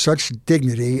with such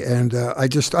dignity, and I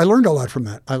learned a lot from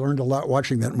that. I learned a lot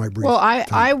watching that in my brief. Well,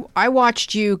 I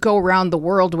watched you go around the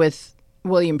world with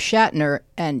William Shatner,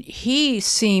 and he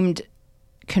seemed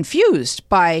confused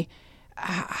by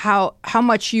how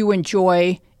much you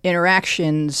enjoy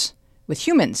interactions with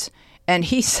humans, and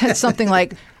he said something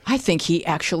like, I think he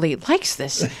actually likes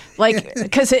this, like,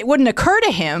 because it wouldn't occur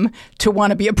to him to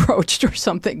want to be approached or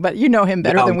something. But you know him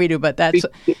better than we do. But that's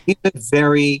he's a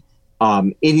very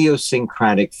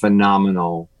idiosyncratic,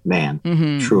 phenomenal man,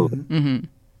 truly.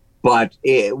 But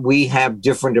we have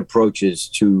different approaches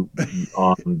to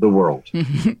the world.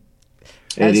 It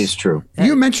is true.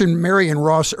 You mentioned Marion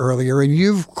Ross earlier, and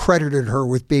you've credited her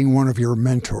with being one of your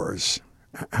mentors.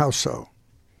 How so?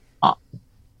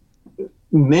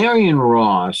 Marion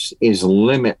Ross is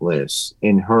limitless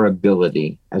in her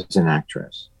ability as an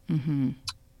actress.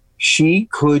 She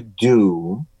could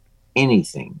do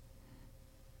anything.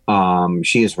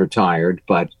 She is retired,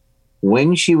 but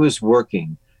when she was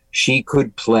working, she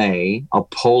could play a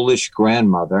Polish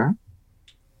grandmother.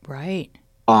 Right.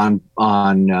 On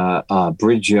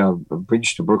Bridge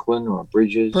to Brooklyn or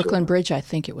Bridges. Brooklyn Bridge, I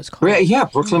think it was called. Yeah,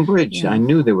 Brooklyn Bridge. Yeah. I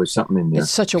knew there was something in there.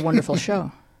 It's such a wonderful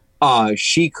show.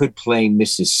 She could play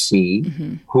Mrs. C,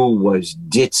 who was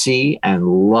ditzy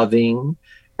and loving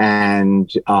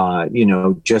and,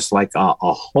 just like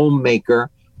a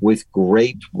homemaker with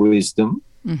great wisdom.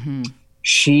 There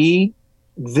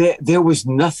was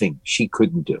nothing she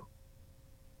couldn't do.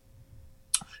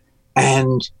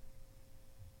 And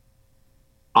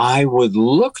I would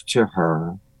look to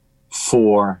her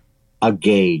for a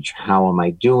gauge. How am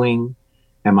I doing?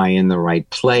 Am I in the right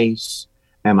place?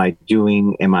 Am I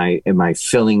filling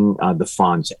the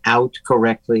fonts out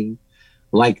correctly?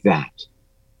 Like that.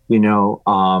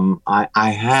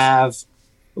 I have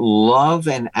love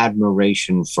and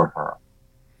admiration for her.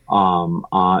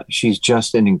 She's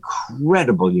just an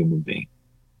incredible human being.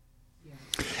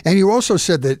 And you also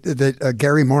said that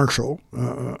Gary Marshall,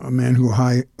 a man who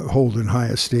hold in high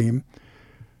esteem,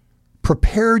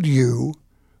 prepared you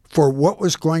for what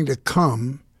was going to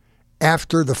come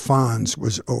after the Fonz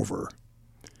was over,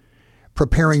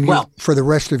 preparing you for the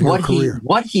rest of your career.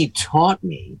 What he taught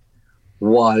me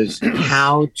was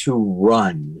how to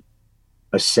run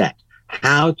a set,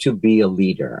 how to be a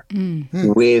leader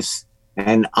with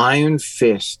an iron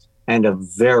fist and a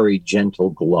very gentle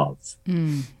glove.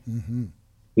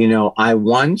 I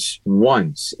once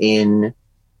in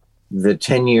the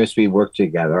 10 years we worked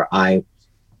together, I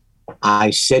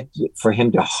said for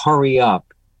him to hurry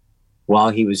up while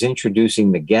he was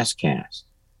introducing the guest cast,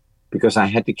 because I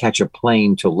had to catch a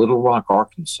plane to Little Rock,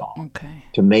 Arkansas,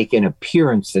 to make an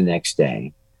appearance the next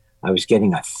day. I was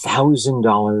getting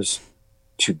 $1,000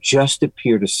 to just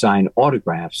appear to sign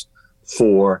autographs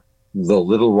for the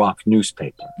Little Rock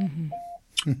newspaper.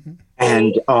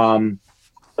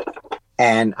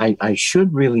 And I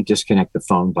should really disconnect the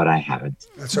phone, but I haven't.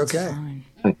 That's okay.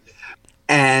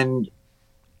 And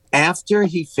after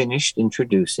he finished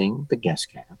introducing the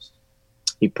guest cast,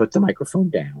 he put the microphone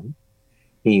down.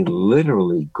 He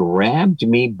literally grabbed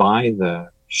me by the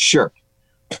shirt,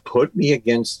 put me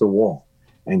against the wall,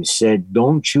 and said,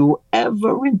 "Don't you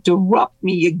ever interrupt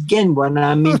me again when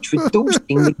I'm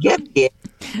introducing the guest here.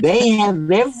 They have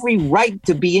every right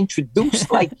to be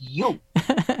introduced like you."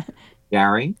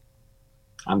 Gary,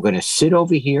 I'm going to sit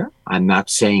over here. I'm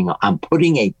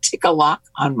putting a tick-a-lock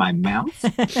on my mouth.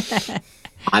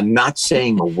 I'm not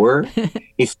saying a word.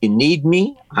 If you need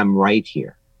me, I'm right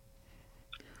here.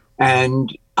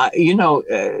 And,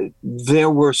 there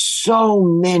were so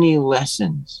many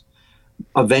lessons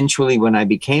eventually when I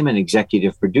became an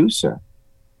executive producer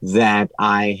that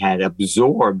I had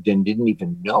absorbed and didn't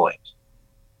even know it.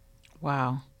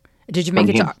 Wow. Did you make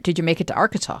it to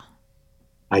Arkansas?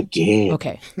 I did.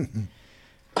 Okay.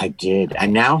 I did. I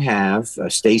now have,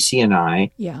 Stacy and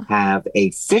I have a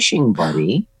fishing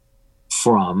buddy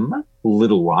from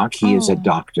Little Rock. He is a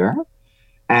doctor.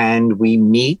 And we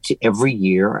meet every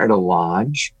year at a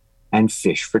lodge and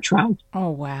fish for trout. Oh,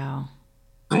 wow.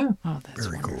 Yeah. Oh, that's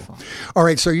very wonderful. Cool. All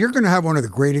right. So you're going to have one of the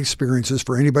great experiences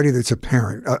for anybody that's a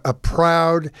parent, a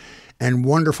proud and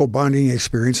wonderful bonding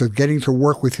experience of getting to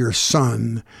work with your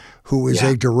son, who is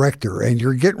a director. And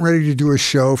you're getting ready to do a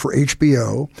show for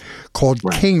HBO called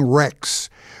King Rex,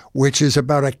 which is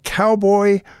about a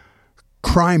cowboy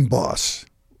crime boss,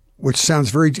 which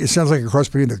sounds like a cross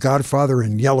between The Godfather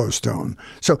and Yellowstone.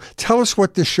 So tell us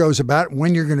what this show's about,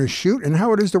 when you're going to shoot, and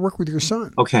how it is to work with your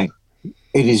son. Okay.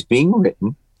 It is being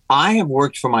written. I have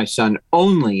worked for my son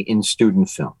only in student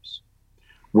films,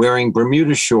 wearing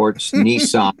Bermuda shorts, knee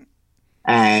socks,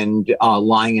 and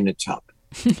lying in a tub.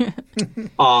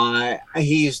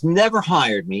 He's never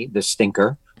hired me, the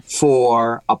stinker,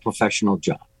 for a professional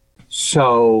job.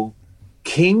 So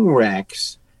King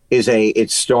Rex it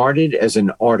started as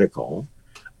an article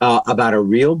about a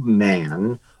real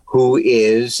man who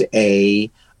is a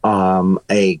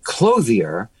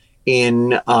clothier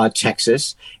in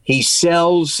Texas. He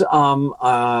sells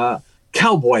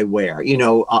cowboy wear,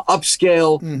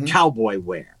 upscale cowboy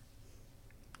wear.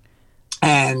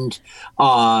 And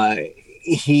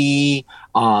he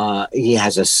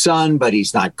has a son, but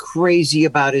he's not crazy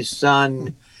about his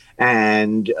son.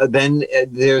 And then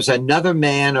there's another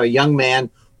man or young man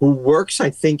who works, I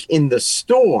think, in the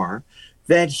store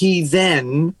that he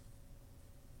then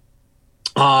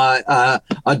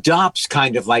adopts,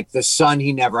 kind of like the son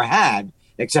he never had,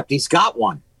 except he's got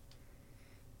one.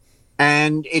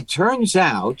 And it turns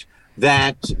out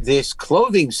that this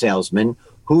clothing salesman,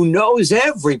 who knows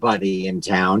everybody in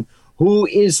town, who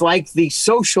is like the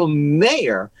social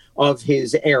mayor of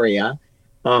his area,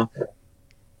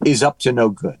 is up to no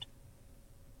good.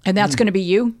 And that's going to be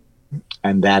you?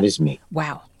 And that is me.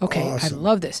 Wow. Okay. Awesome. I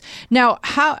love this. Now,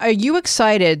 how are you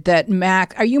excited that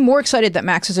are you more excited that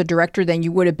Max is a director than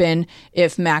you would have been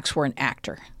if Max were an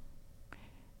actor?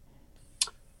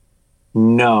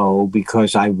 No,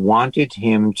 because I wanted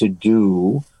him to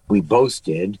do, we both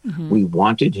did, we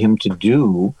wanted him to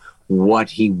do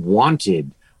what he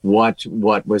wanted, what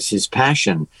was his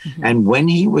passion. And when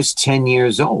he was 10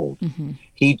 years old,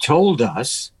 he told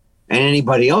us, and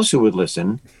anybody else who would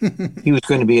listen, he was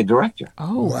going to be a director.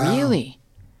 Oh, wow. Really?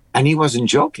 And he wasn't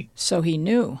joking. So he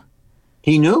knew.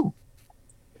 He knew.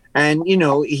 And,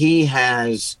 he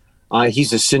has,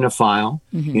 he's a cinephile.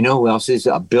 You know who else is?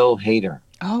 Bill Hader.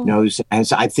 Oh.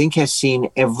 Has seen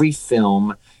every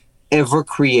film ever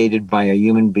created by a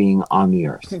human being on the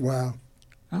earth. Wow.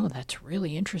 Oh, that's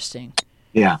really interesting.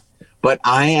 Yeah. But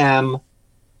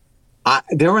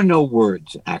there are no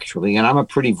words, actually, and I'm a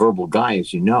pretty verbal guy,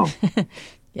 as you know.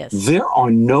 Yes. There are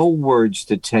no words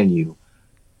to tell you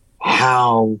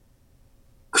how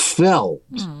filled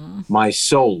my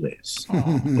soul is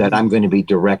that I'm going to be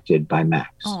directed by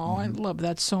Max. Oh, I love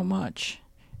that so much.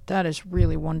 That is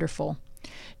really wonderful.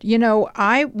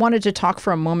 I wanted to talk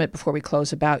for a moment before we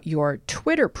close about your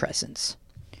Twitter presence.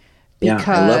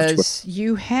 Because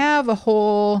you have a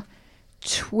whole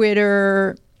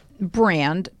Twitter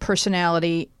brand,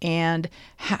 personality, and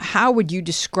how would you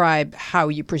describe how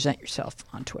you present yourself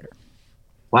on Twitter?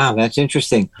 Wow, that's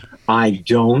interesting. I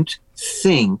don't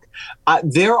think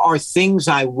there are things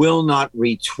I will not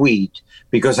retweet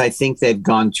because I think they've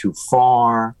gone too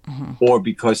far, or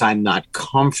because I'm not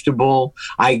comfortable.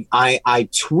 I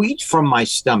tweet from my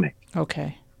stomach.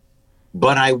 Okay.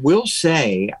 But I will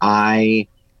say,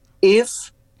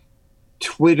 if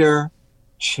Twitter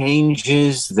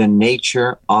changes the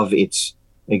nature of its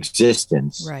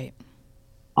existence, right,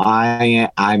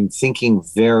 I'm thinking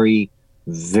very,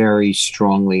 very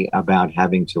strongly about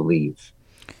having to leave.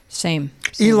 Same.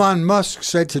 Elon Musk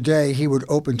said today he would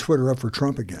open Twitter up for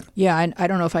Trump again. Yeah, I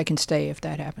don't know if I can stay if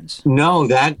that happens. No,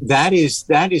 that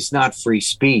is not free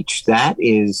speech.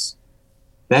 That's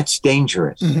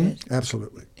dangerous. Mm-hmm.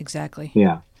 Absolutely. Exactly.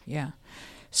 Yeah.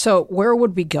 So where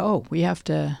would we go? We have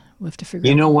to figure.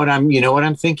 You know what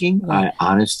I'm thinking? What?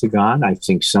 Honest to God, I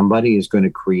think somebody is going to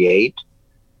create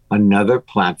another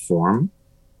platform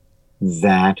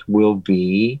that will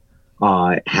be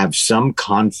have some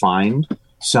confine,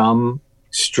 some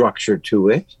structure to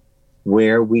it,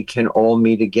 where we can all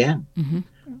meet again. Mm-hmm.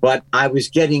 But I was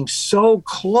getting so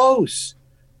close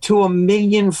to 1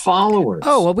 million followers.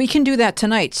 Oh, well, we can do that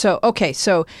tonight. So, okay,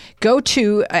 so go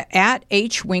to at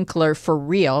H Winkler for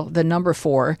real, the number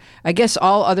 4. I guess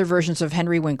all other versions of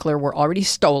Henry Winkler were already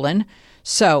stolen.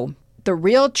 So the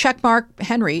real checkmark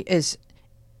Henry is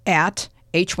at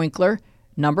H Winkler,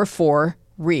 number 4,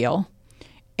 real.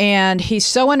 And he's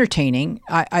so entertaining.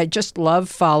 I just love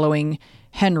following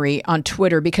Henry on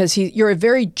Twitter because you're a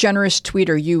very generous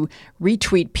tweeter. You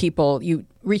retweet people. You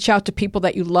reach out to people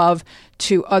that you love,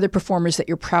 to other performers that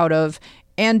you're proud of,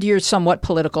 and you're somewhat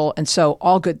political. And so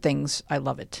all good things. I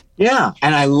love it. Yeah.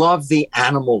 And I love the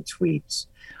animal tweets.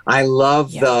 I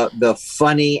love the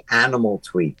funny animal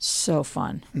tweets. So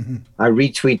fun. Mm-hmm. I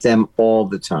retweet them all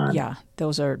the time. Yeah.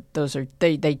 Those are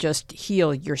they just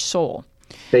heal your soul.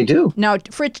 They do. Now,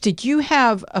 Fritz, did you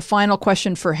have a final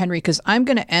question for Henry? Because I'm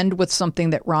going to end with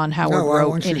something that Ron Howard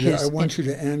wrote in his. I want you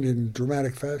to end in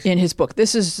dramatic fashion. In his book,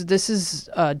 this is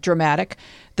dramatic.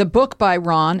 The book by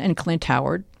Ron and Clint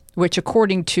Howard, which,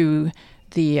 according to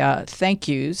the thank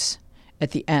yous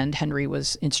at the end, Henry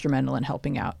was instrumental in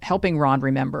helping Ron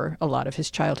remember a lot of his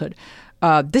childhood.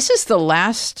 This is the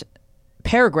last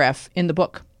paragraph in the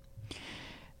book.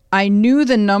 I knew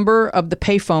the number of the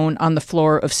payphone on the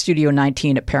floor of Studio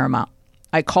 19 at Paramount.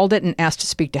 I called it and asked to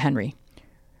speak to Henry.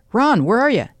 Ron, where are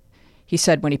you? He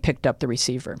said when he picked up the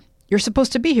receiver. You're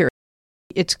supposed to be here.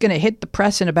 It's going to hit the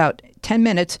press in about 10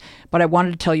 minutes, but I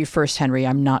wanted to tell you first, Henry,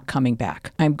 I'm not coming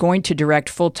back. I'm going to direct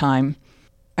full-time.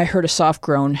 I heard a soft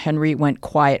groan. Henry went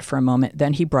quiet for a moment.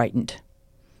 Then he brightened.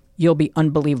 You'll be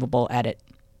unbelievable at it,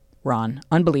 Ron.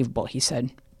 Unbelievable, he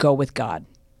said. Go with God.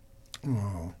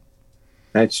 Oh.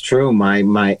 That's true.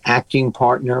 My acting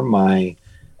partner, my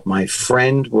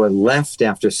friend, were left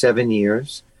after 7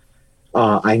 years.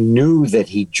 I knew that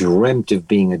he dreamt of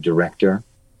being a director.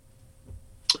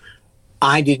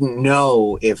 I didn't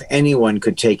know if anyone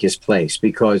could take his place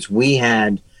because we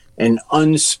had an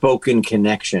unspoken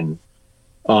connection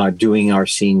doing our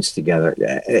scenes together.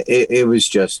 It was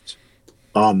just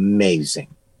amazing.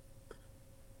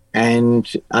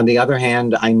 And on the other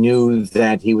hand, I knew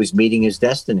that he was meeting his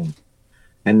destiny.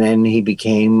 And then he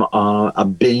became a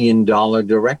 $1 billion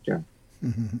director.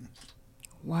 Mm-hmm.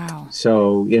 Wow.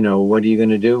 So, what are you going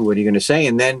to do? What are you going to say?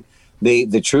 And then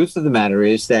the truth of the matter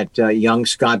is that young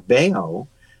Scott Baio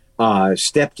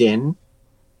stepped in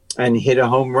and hit a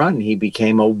home run. He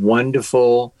became a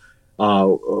wonderful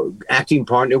acting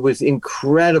partner with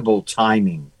incredible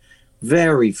timing.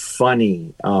 Very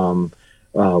funny.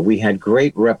 We had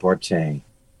great repartee.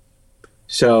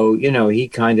 So, he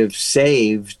kind of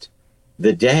saved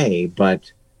the day,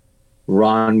 but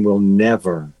Ron will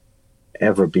never,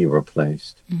 ever be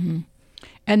replaced. Mm-hmm.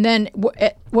 And then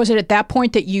was it at that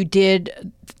point that you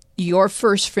did your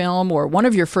first film or one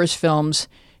of your first films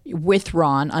with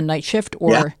Ron on Night Shift,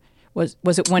 or was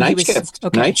it when Night he was Shift?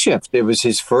 Okay. Night Shift. It was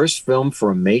his first film for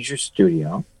a major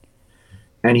studio,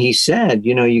 and he said,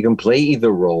 you can play either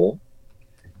role.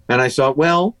 And I thought,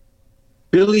 well,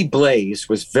 Billy Blaze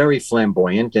was very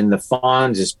flamboyant, and the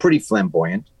Fonz is pretty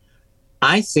flamboyant.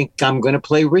 I think I'm going to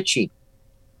play Richie.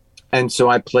 And so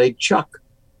I played Chuck.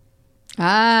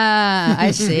 Ah, I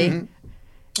see.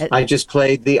 I just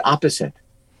played the opposite.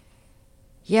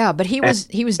 Yeah, but he was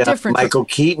different. Michael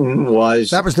Keaton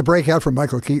was... That was the breakout for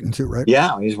Michael Keaton too, right?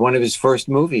 Yeah, it was one of his first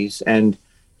movies. And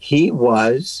he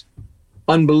was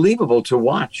unbelievable to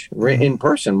watch in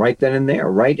person, right then and there,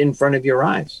 right in front of your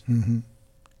eyes. Mm-hmm.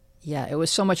 Yeah, it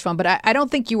was so much fun. But I don't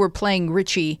think you were playing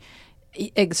Richie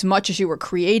as much as you were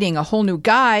creating a whole new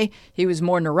guy. He was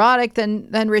more neurotic than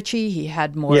Richie. He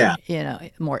had more,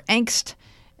 more angst.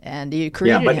 And you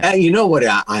created him. Yeah, but you know what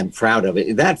I'm proud of?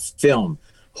 That film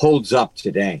holds up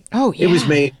today. Oh, yeah. It was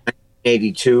made in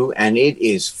 1982, and it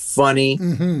is funny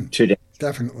today.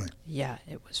 Definitely. Yeah,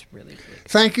 it was really good.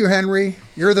 Thank you, Henry.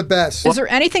 You're the best. Is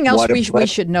there anything else we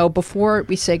should know before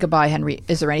we say goodbye, Henry?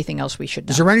 Is there anything else we should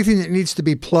know? Is there anything that needs to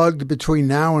be plugged between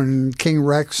now and King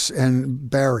Rex and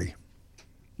Barry?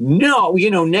 No,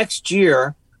 next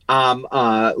year,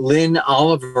 Lynn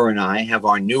Oliver and I have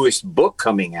our newest book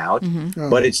coming out,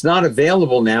 but it's not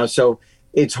available now, so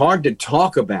it's hard to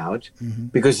talk about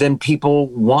because then people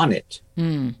want it,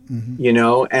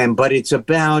 but it's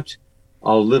about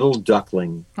a little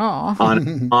duckling on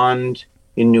a pond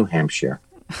in New Hampshire.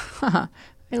 I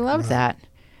love that.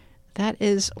 That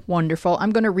is wonderful. I'm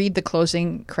going to read the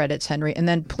closing credits, Henry, and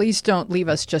then please don't leave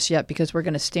us just yet because we're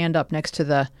going to stand up next to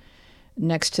the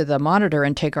monitor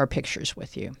and take our pictures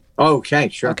with you. Okay,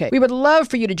 sure. Okay. We would love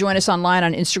for you to join us online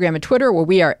on Instagram and Twitter, where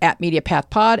we are at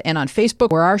MediaPathPod, and on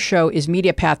Facebook, where our show is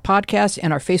MediaPath Podcast,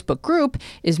 and our Facebook group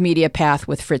is MediaPath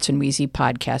with Fritz and Wheezy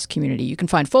Podcast Community. You can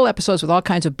find full episodes with all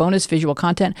kinds of bonus visual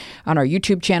content on our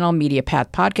YouTube channel,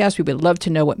 MediaPath Podcast. We would love to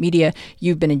know what media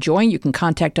you've been enjoying. You can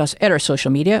contact us at our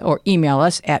social media or email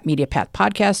us at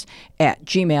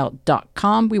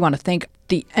MediaPathPodcast@gmail.com. We want to thank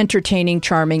the entertaining,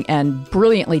 charming, and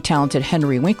brilliantly talented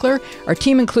Henry Winkler. Our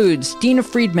team includes Dina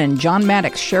Friedman, John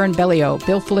Maddox, Sharon Bellio,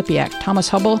 Bill Filipiak, Thomas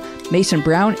Hubble, Mason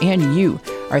Brown, and you.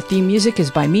 Our theme music is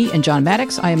by me and John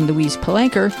Maddox. I am Louise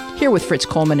Palanker, here with Fritz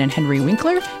Coleman and Henry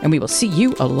Winkler, and we will see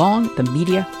you along the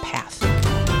media path.